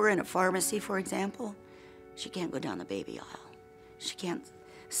 If we're in a pharmacy, for example, she can't go down the baby aisle. She can't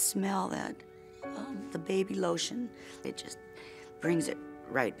smell that, the baby lotion. It just brings it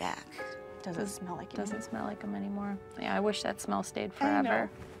right back. Doesn't smell like him. Doesn't smell like him anymore. Yeah, I wish that smell stayed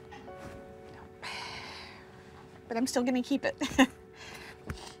forever. But I'm still gonna keep it.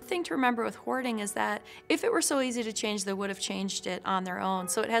 The thing to remember with hoarding is that if it were so easy to change, they would have changed it on their own.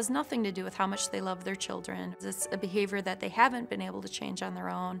 So it has nothing to do with how much they love their children. It's a behavior that they haven't been able to change on their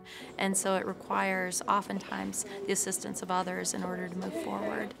own. And so it requires oftentimes the assistance of others in order to move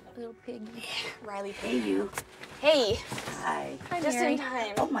forward. Little piggy. Riley, Hey, you. Hey. Hi. Just Mary. in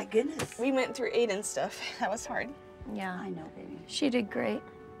time. Oh, my goodness. We went through Aiden's stuff. That was hard. Yeah. I know, baby. She did great.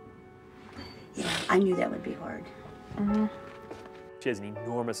 Yeah, I knew that would be hard. She has an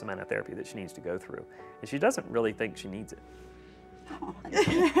enormous amount of therapy that she needs to go through, and she doesn't really think she needs it. Oh,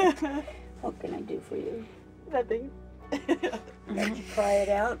 what can I do for you? Nothing. Let you cry it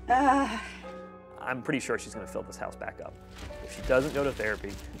out. I'm pretty sure she's going to fill this house back up. If she doesn't go to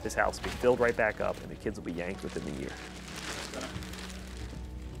therapy, this house will be filled right back up, and the kids will be yanked within the year.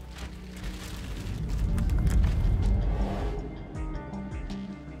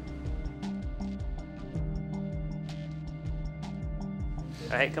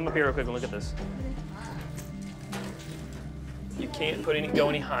 Hey, come up here real quick and look at this. You can't go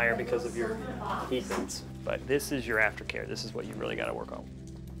any higher because of your heat vents, but this is your aftercare. This is what you really got to work on.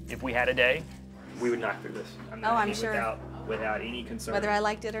 If we had a day, we would knock through this. I'm sure. Without any concern. Whether I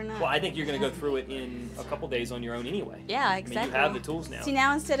liked it or not. Well, I think you're going to go through it in a couple days on your own anyway. Yeah, exactly. I mean, you have the tools now. See,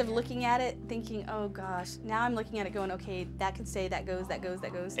 now instead of looking at it thinking, oh gosh, now I'm looking at it going, okay, that could stay, that goes, that goes,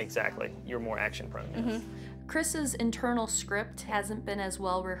 that goes. Exactly. You're more action prone. Chris's internal script hasn't been as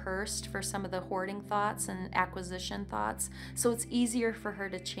well rehearsed for some of the hoarding thoughts and acquisition thoughts, so it's easier for her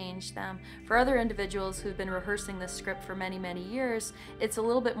to change them. For other individuals who've been rehearsing this script for many, many years, it's a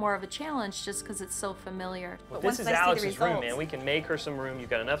little bit more of a challenge just because it's so familiar. Well, this is Alex's room, man. We can make her some room. You've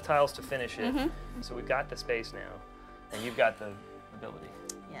got enough tiles to finish it, so we've got the space now, and you've got the ability.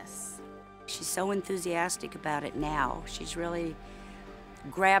 Yes. She's so enthusiastic about it now. She's really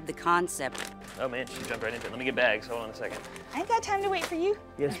grabbed the concept. Oh man, she jumped right into it. Let me get bags. Hold on a second. I ain't got time to wait for you.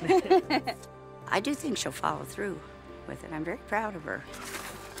 Yes, ma'am. I do think she'll follow through with it. I'm very proud of her.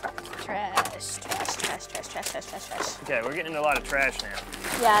 Trash, trash, trash, trash, trash, trash, trash, trash. Okay, we're getting into a lot of trash now.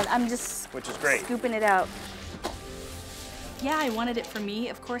 Yeah, I'm just which is great. Scooping it out. Yeah, I wanted it for me.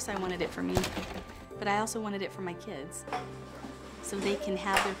 Of course I wanted it for me. But I also wanted it for my kids. So they can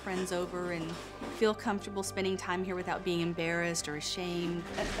have their friends over and feel comfortable spending time here without being embarrassed or ashamed.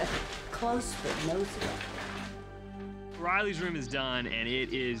 Close, but no sweat. Riley's room is done, and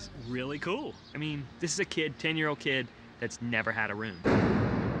it is really cool. I mean, this is a kid, 10-year-old kid, that's never had a room.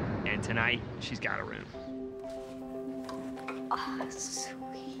 And tonight, she's got a room. Oh,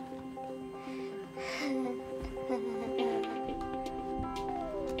 sweet.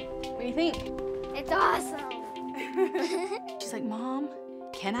 What do you think? It's awesome. She's like, Mom,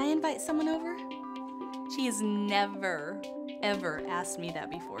 can I invite someone over? She has never, ever asked me that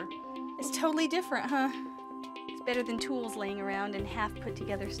before. It's totally different, huh? It's better than tools laying around and half put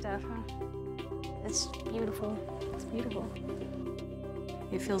together stuff, huh? It's beautiful. It's beautiful.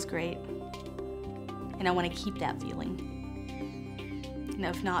 It feels great. And I want to keep that feeling. And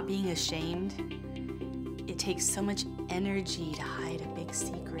of not being ashamed, it takes so much energy to hide a big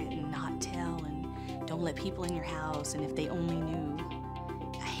secret and not tell and don't let people in your house, and if they only knew.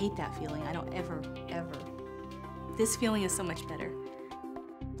 I hate that feeling. I don't ever, ever. This feeling is so much better.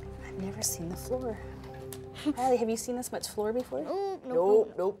 I've never seen the floor. Riley, have you seen this much floor before?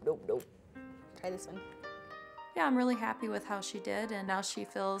 Nope. Nope. Try this one. Yeah, I'm really happy with how she did, and now she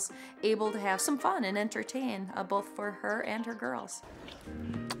feels able to have some fun and entertain, both for her and her girls.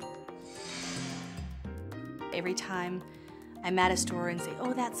 Every time I'm at a store and say,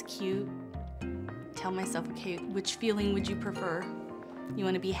 oh, that's cute, tell myself, okay, which feeling would you prefer? You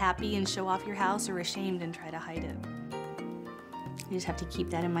want to be happy and show off your house, or ashamed and try to hide it? I just have to keep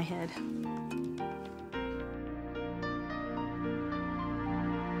that in my head.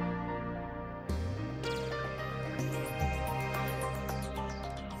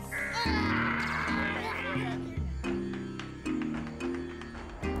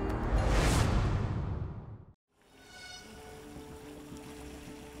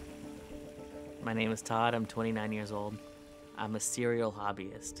 My name is Todd. I'm 29 years old. I'm a serial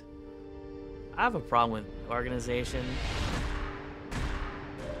hobbyist. I have a problem with organization.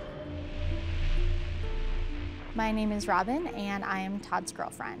 My name is Robin, and I am Todd's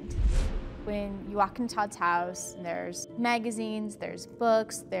girlfriend. When you walk into Todd's house, there's magazines, there's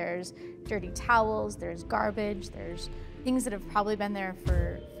books, there's dirty towels, there's garbage, there's things that have probably been there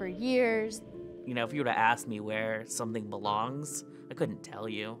for years. You know, if you were to ask me where something belongs, I couldn't tell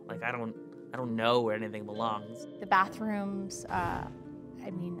you. Like, I don't know where anything belongs. The bathrooms, I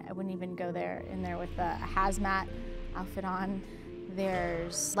mean, I wouldn't even go in there with a hazmat outfit on.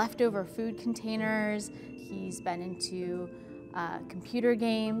 There's leftover food containers. He's been into computer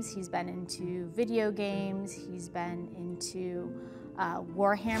games. He's been into video games. He's been into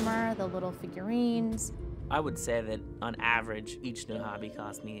Warhammer, the little figurines. I would say that on average, each new hobby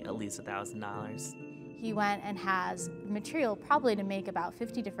cost me at least $1,000. He went and has material probably to make about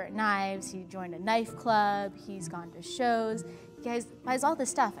 50 different knives. He joined a knife club. He's gone to shows. He buys all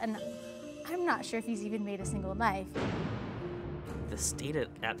this stuff, and I'm not sure if he's even made a single knife. The state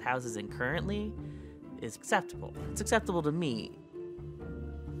that the house is in currently is acceptable. It's acceptable to me.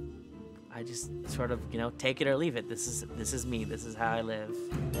 I just sort of, you know, take it or leave it. This is me. This is how I live.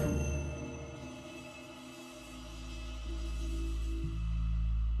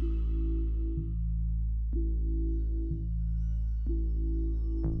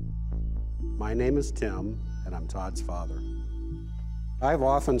 My name is Tim, and I'm Todd's father. I've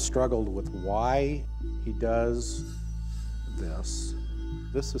often struggled with why he does this.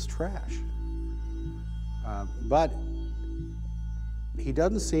 This is trash. But he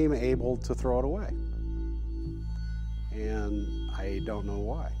doesn't seem able to throw it away. And I don't know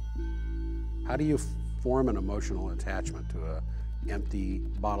why. How do you form an emotional attachment to an empty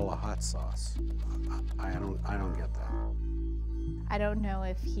bottle of hot sauce? I don't get that. I don't know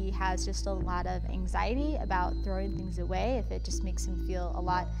if he has just a lot of anxiety about throwing things away, if it just makes him feel a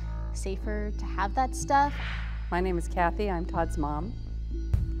lot safer to have that stuff. My name is Kathy. I'm Todd's mom.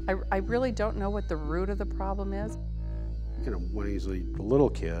 I really don't know what the root of the problem is. You know, when he's a little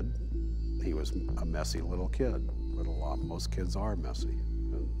kid, he was a messy little kid. Most kids are messy.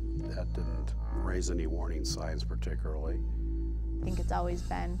 And that didn't raise any warning signs particularly. I think it's always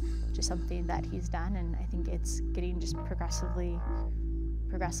been just something that he's done, and I think it's getting just progressively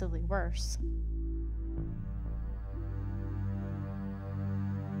worse.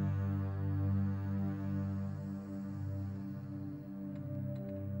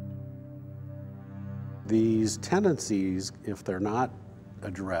 These tendencies, if they're not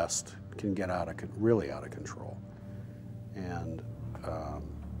addressed, can get really out of control. And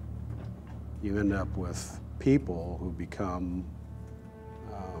you end up with people who become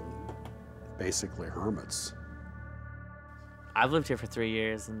basically hermits. I've lived here for 3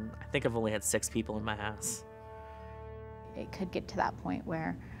 years, and I think I've only had 6 people in my house. It could get to that point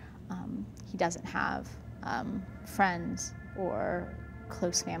where he doesn't have friends or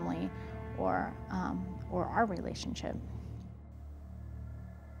close family or our relationship.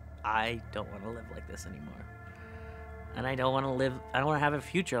 I don't want to live like this anymore. And I don't want to have a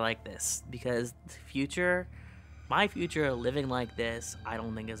future like this, because my future living like this, I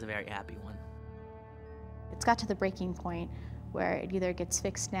don't think is a very happy one. It's got to the breaking point where it either gets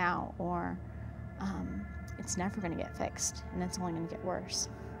fixed now or it's never going to get fixed, and it's only going to get worse.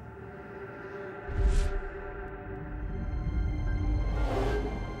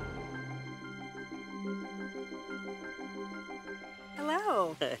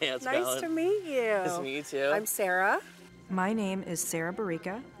 Hello. Hey, how's it nice going? to meet you. Nice to meet you too. I'm Sarah. My name is Sarah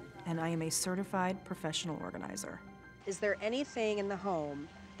Barica, and I am a certified professional organizer. Is there anything in the home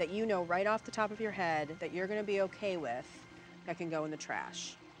that you know right off the top of your head that you're going to be okay with that can go in the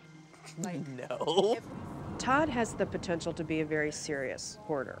trash? No. Todd has the potential to be a very serious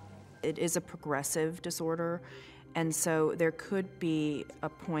hoarder. It is a progressive disorder, and so there could be a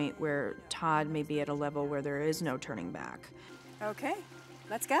point where Todd may be at a level where there is no turning back. Okay,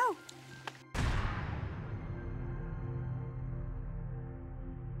 let's go.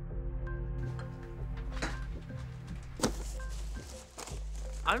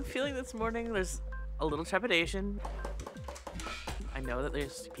 I'm feeling this morning there's a little trepidation. I know that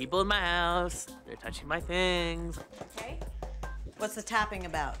there's people in my house. They're touching my things. Okay. What's the tapping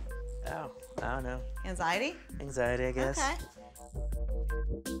about? Oh, I don't know. Anxiety? Anxiety, I guess. Okay.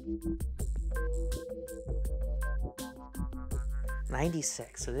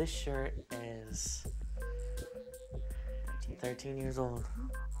 $96. So this shirt is 13 years old.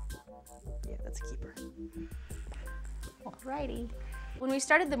 Yeah, that's a keeper. Alrighty. When we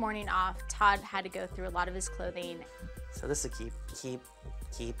started the morning off, Todd had to go through a lot of his clothing. So this is a keep.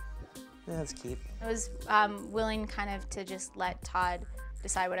 Yeah, that's a keep. I was willing kind of to just let Todd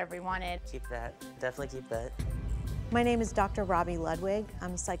decide whatever he wanted. Keep that. Definitely keep that. My name is Dr. Robbie Ludwig.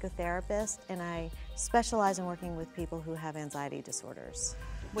 I'm a psychotherapist, and I specialize in working with people who have anxiety disorders.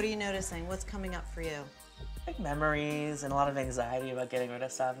 What are you noticing? What's coming up for you? Like memories and a lot of anxiety about getting rid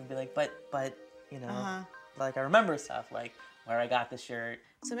of stuff and be like, but, you know, like I remember stuff like where I got the shirt.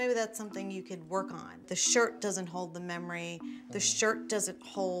 So maybe that's something you could work on. The shirt doesn't hold the memory. The shirt doesn't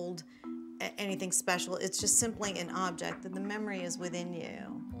hold anything special. It's just simply an object, and the memory is within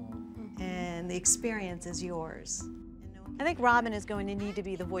you, and the experience is yours. I think Robin is going to need to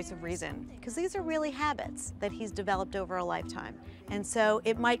be the voice of reason, because these are really habits that he's developed over a lifetime. And so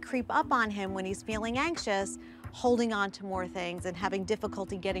it might creep up on him when he's feeling anxious, holding on to more things and having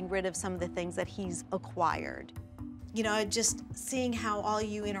difficulty getting rid of some of the things that he's acquired. You know, just seeing how all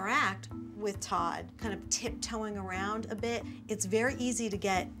you interact with Todd, kind of tiptoeing around a bit, it's very easy to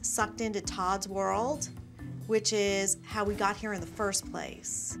get sucked into Todd's world, which is how we got here in the first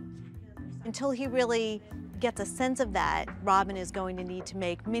place. Until he really gets a sense of that, Robin is going to need to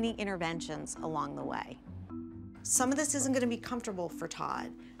make many interventions along the way. Some of this isn't going to be comfortable for Todd,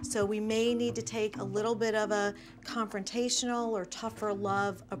 so we may need to take a little bit of a confrontational or tougher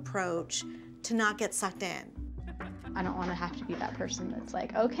love approach to not get sucked in. I don't want to have to be that person that's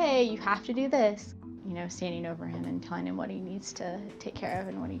like, okay, you have to do this. You know, standing over him and telling him what he needs to take care of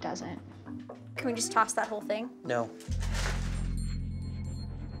and what he doesn't. Can we just toss that whole thing? No.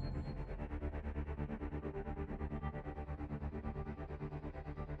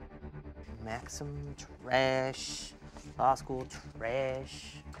 Maxim trash. Law school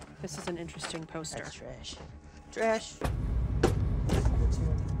trash. This is an interesting poster. That's trash. Trash.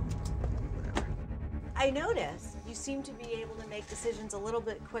 I notice you seem to be able to make decisions a little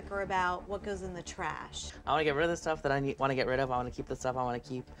bit quicker about what goes in the trash. I want to get rid of the stuff that I want to get rid of. I want to keep the stuff I want to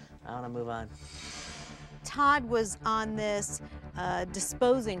keep. I want to move on. Todd was on this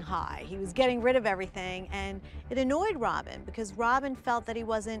disposing high. He was getting rid of everything, and it annoyed Robin because Robin felt that he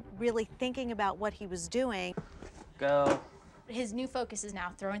wasn't really thinking about what he was doing. Go. His new focus is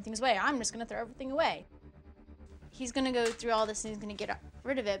now throwing things away. I'm just going to throw everything away. He's going to go through all this and he's going to get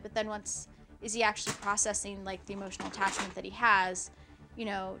rid of it, but then is he actually processing like the emotional attachment that he has? You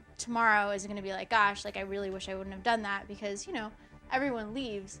know, tomorrow is it going to be like, gosh, like I really wish I wouldn't have done that because, you know, everyone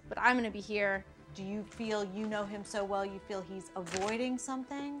leaves, but I'm going to be here. Do you feel you know him so well you feel he's avoiding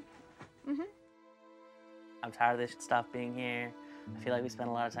something? Mm-hmm. I'm tired of this stuff being here. I feel like we spent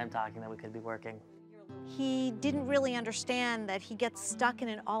a lot of time talking that we could be working. He didn't really understand that he gets stuck in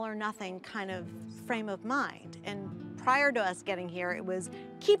an all or nothing kind of frame of mind. And prior to us getting here, it was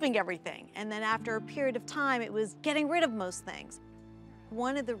keeping everything. And then after a period of time, it was getting rid of most things.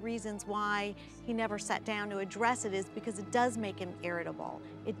 One of the reasons why he never sat down to address it is because it does make him irritable.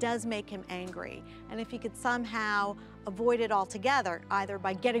 It does make him angry. And if he could somehow avoid it altogether, either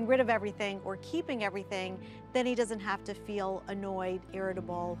by getting rid of everything or keeping everything, then he doesn't have to feel annoyed,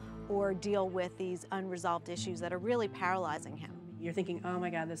 irritable, or deal with these unresolved issues that are really paralyzing him. You're thinking, oh my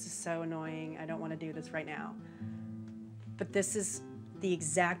God, this is so annoying. I don't want to do this right now. But this is the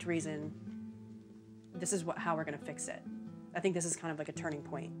exact reason, this is how we're going to fix it. I think this is kind of like a turning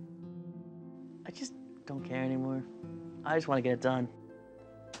point. I just don't care anymore. I just want to get it done.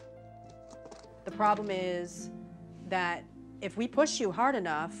 The problem is that if we push you hard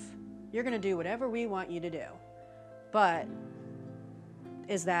enough, you're going to do whatever we want you to do. But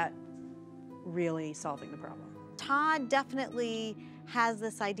is that really solving the problem? Todd definitely has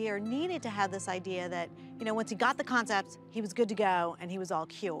this idea, or needed to have this idea that, you know, once he got the concept, he was good to go and he was all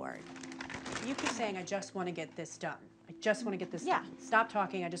cured. You keep saying, I just want to get this done. I just want to get this done. Stop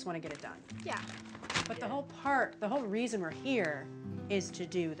talking, I just want to get it done. Yeah. But the whole reason we're here is to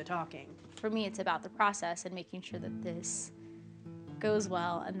do the talking. For me, it's about the process and making sure that this goes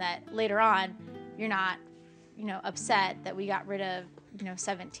well and that later on, you're not, you know, upset that we got rid of, you know,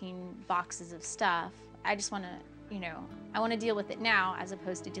 17 boxes of stuff. I just want to, you know, I want to deal with it now as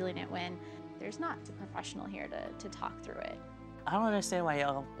opposed to dealing it when there's not a professional here to talk through it. I don't understand why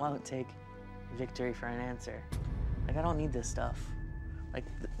y'all won't take victory for an answer. Like, I don't need this stuff.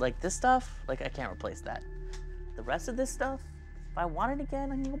 Like this stuff, like I can't replace that. The rest of this stuff, if I want it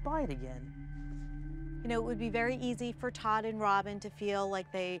again, I can go buy it again. You know, it would be very easy for Todd and Robin to feel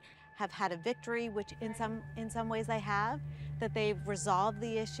like they have had a victory, which in some ways they have, that they've resolved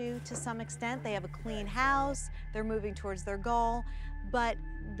the issue to some extent. They have a clean house, they're moving towards their goal, but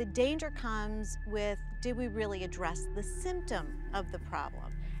the danger comes with, did we really address the symptom of the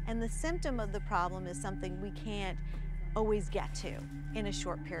problem? And the symptom of the problem is something we can't always get to in a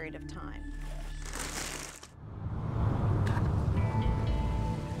short period of time.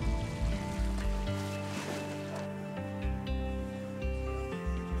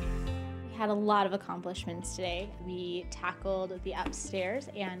 Had a lot of accomplishments today. We tackled the upstairs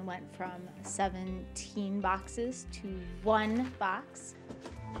and went from 17 boxes to 1 box.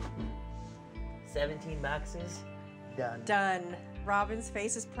 17 boxes, done. Done. Robin's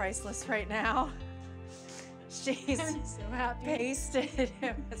face is priceless right now. She's so happy. pasted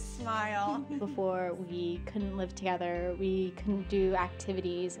him a smile. Before, we couldn't live together. We couldn't do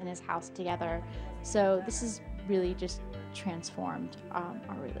activities in his house together. So this has really just transformed our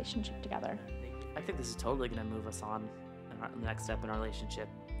relationship together. I think this is totally going to move us on in the next step in our relationship.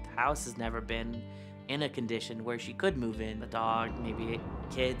 The house has never been in a condition where she could move in. The dog, maybe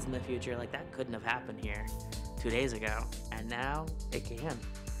kids in the future, like that couldn't have happened here 2 days ago. And now it can.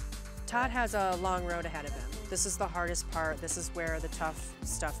 Todd has a long road ahead of him. This is the hardest part. This is where the tough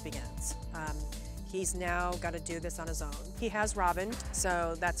stuff begins. He's now got to do this on his own. He has Robin,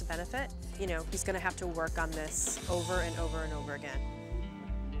 so that's a benefit. You know, he's going to have to work on this over and over and over again.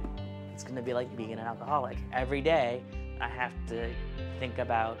 It's going to be like being an alcoholic. Every day, I have to think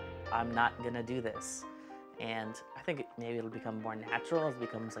about, I'm not going to do this. And I think maybe it'll become more natural. It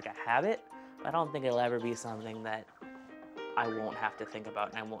becomes like a habit. But I don't think it'll ever be something that I won't have to think about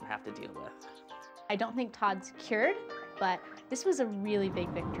and I won't have to deal with. I don't think Todd's cured, but this was a really big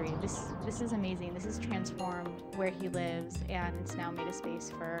victory. This is amazing. This has transformed where he lives, and it's now made a space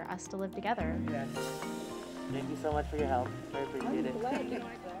for us to live together. Yeah. Thank you so much for your help. I appreciate it.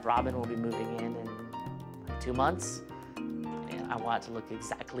 Robin will be moving in 2 months, and I want it to look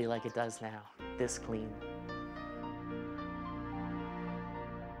exactly like it does now, this clean.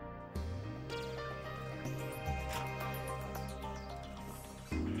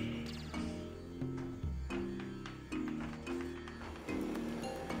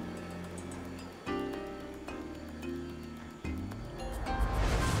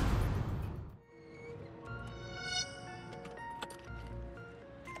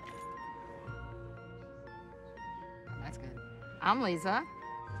 I'm Lisa.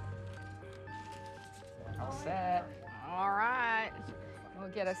 All set. All right. We'll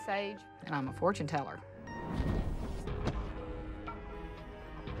get a sage. And I'm a fortune teller.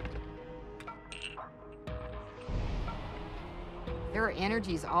 There are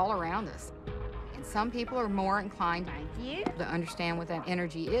energies all around us. And some people are more inclined to understand what that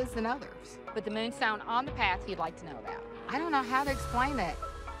energy is than others. But the moonstone on the path you'd like to know about. I don't know how to explain that.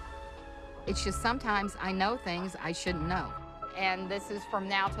 It's just sometimes I know things I shouldn't know. And this is from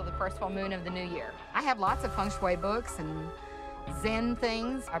now till the first full moon of the new year. I have lots of feng shui books and Zen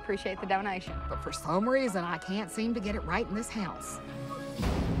things. I appreciate the donation. But for some reason, I can't seem to get it right in this house.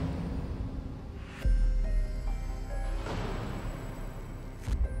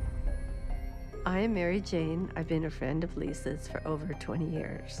 I am Mary Jane. I've been a friend of Lisa's for over 20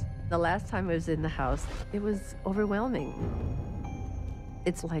 years. The last time I was in the house, it was overwhelming.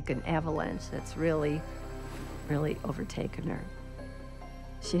 It's like an avalanche that's really overtaken her.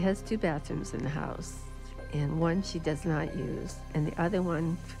 She has 2 bathrooms in the house, and one she does not use, and the other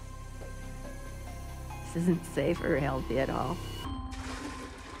one isn't safe or healthy at all.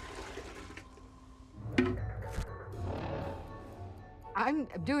 I'm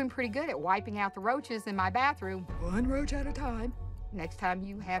doing pretty good at wiping out the roaches in my bathroom, 1 roach at a time. Next time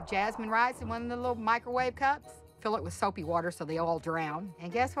you have jasmine rice in one of the little microwave cups, fill it with soapy water so they all drown.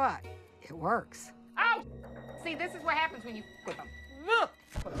 And guess what? It works. Oh! See, this is what happens when you with them.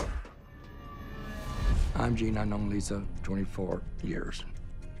 I'm Gene. I've known Lisa 24 years.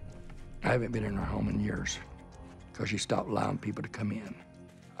 I haven't been in her home in years because she stopped allowing people to come in.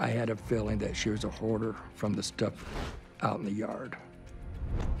 I had a feeling that she was a hoarder from the stuff out in the yard.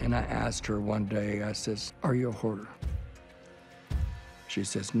 And I asked her one day, I says, "Are you a hoarder?" She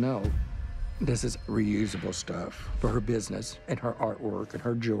says, "No. This is reusable stuff for her business and her artwork and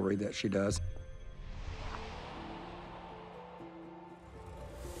her jewelry that she does."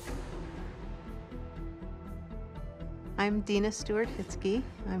 I'm Dina Stewart-Hitzke.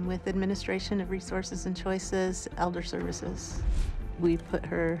 I'm with Administration of Resources and Choices, Elder Services. We put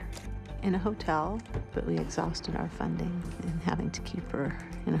her in a hotel, but we exhausted our funding in having to keep her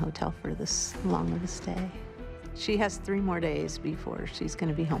in a hotel for this long of a stay. She has 3 more days before she's going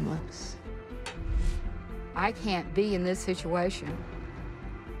to be homeless. I can't be in this situation.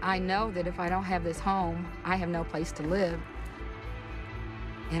 I know that if I don't have this home, I have no place to live,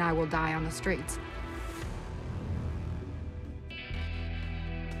 and I will die on the streets.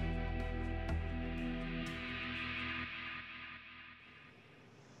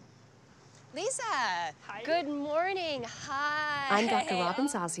 Lisa. Hi. Good morning. Hi. I'm Dr. Robin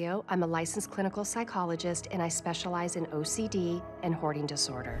Zazio. I'm a licensed clinical psychologist, and I specialize in OCD and hoarding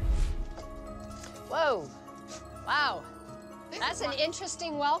disorder. Whoa. Wow. That's an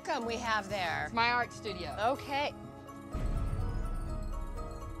interesting welcome we have there. My art studio. Okay.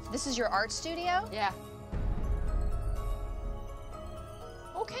 This is your art studio? Yeah.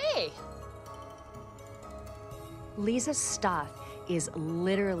 Okay. Lisa's stuff is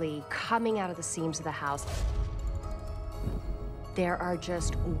literally coming out of the seams of the house. There are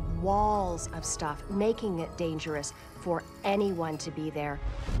just walls of stuff, making it dangerous for anyone to be there.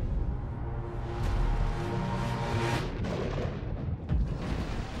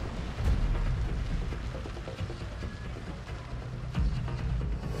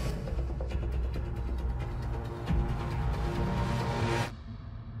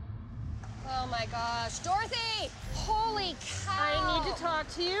 Oh my gosh. Dorothy! Holy cow! I need to talk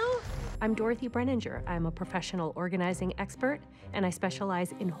to you. I'm Dorothy Brenninger. I'm a professional organizing expert, and I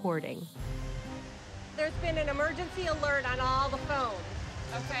specialize in hoarding. There's been an emergency alert on all the phones.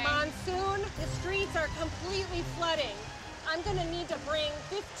 Okay. Monsoon, the streets are completely flooding. I'm gonna need to bring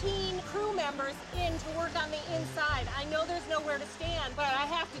 15 crew members in to work on the inside. I know there's nowhere to stand, but I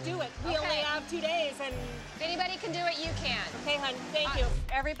have to do it. We only have 2 days, and If anybody can do it, you can. okay, hon, thank you.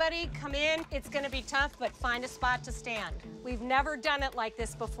 Everybody come in. It's gonna be tough, but find a spot to stand. We've never done it like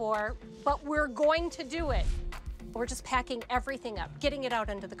this before, but we're going to do it. We're just packing everything up, getting it out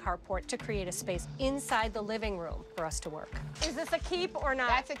into the carport to create a space inside the living room for us to work. Is this a keep or not?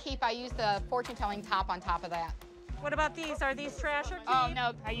 That's a keep. I use the fortune-telling top on top of that. What about these? Are these trash or keep? Oh,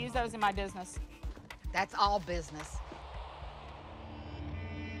 no, I use those in my business. That's all business.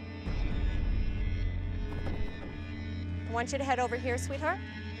 I want you to head over here, sweetheart.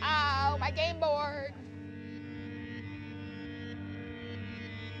 Oh, my game board.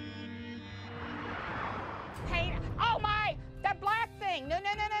 Hey, oh my, that black thing. No,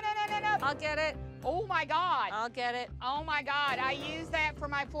 no, no, no, no, no, no, no. I'll get it. Oh my God. I'll get it. Oh my God, I use that for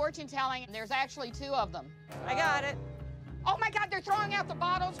my fortune telling. There's actually 2 of them. I got it. Oh my God, they're throwing out the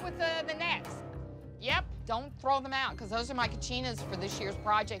bottles with the nets. Yep, don't throw them out, because those are my kachinas for this year's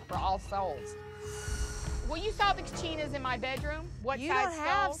project for All Souls. Well, you saw the kachinas in my bedroom. What You size don't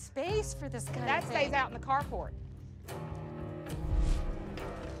have stove? space for this kind That of thing. stays out in the carport.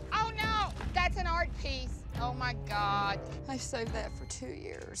 Oh no, that's an art piece. Oh my God. I saved that for 2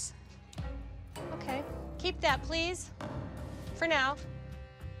 years. Okay, keep that, please. For now.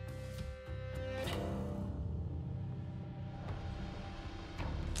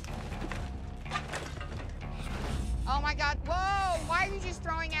 Oh my God, whoa, why are you just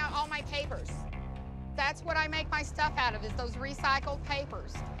throwing out all my papers? That's what I make my stuff out of, is those recycled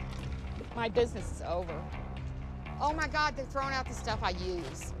papers. My business is over. Oh my God, they're throwing out the stuff I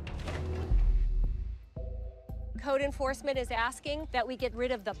use. Code enforcement is asking that we get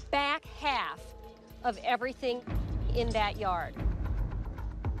rid of the back half of everything in that yard.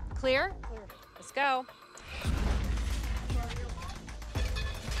 Clear? Clear. Let's go.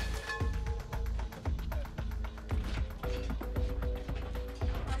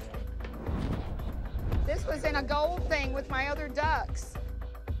 This was in a gold thing with my other ducks.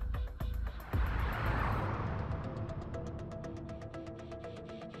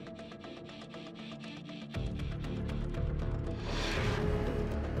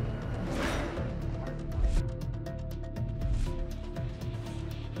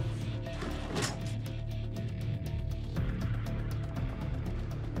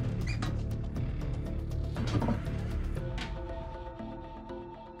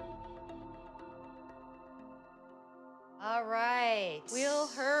 All right. Wheel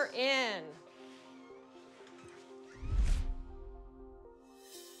her in.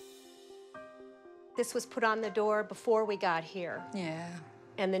 This was put on the door before we got here. Yeah.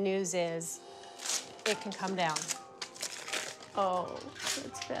 And the news is it can come down. Oh,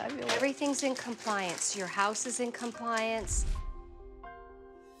 that's fabulous. Everything's in compliance. Your house is in compliance.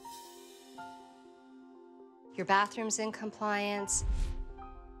 Your bathroom's in compliance.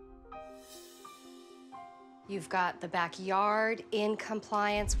 You've got the backyard in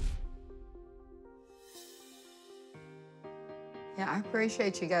compliance. Yeah, I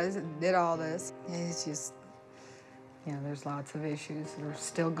appreciate you guys that did all this. It's just, you know, there's lots of issues that are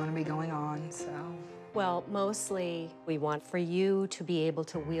still going to be going on, so. Well, mostly we want for you to be able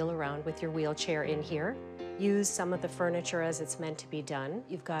to wheel around with your wheelchair in here. Use some of the furniture as it's meant to be done.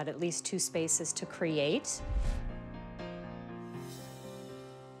 You've got at least 2 spaces to create.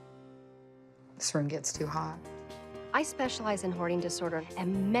 This room gets too hot. I specialize in hoarding disorder,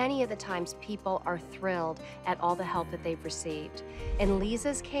 and many of the times people are thrilled at all the help that they've received. In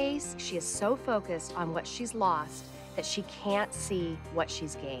Lisa's case, she is so focused on what she's lost that she can't see what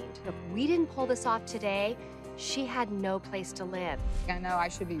she's gained. If we didn't pull this off today, she had no place to live. I know I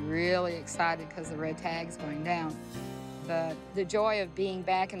should be really excited because the red tag's going down. But the joy of being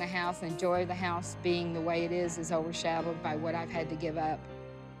back in the house and the joy of the house being the way it is overshadowed by what I've had to give up.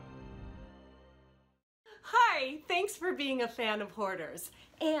 Hi, thanks for being a fan of Hoarders.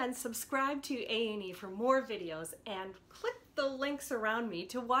 And subscribe to A&E for more videos and click the links around me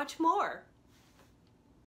to watch more.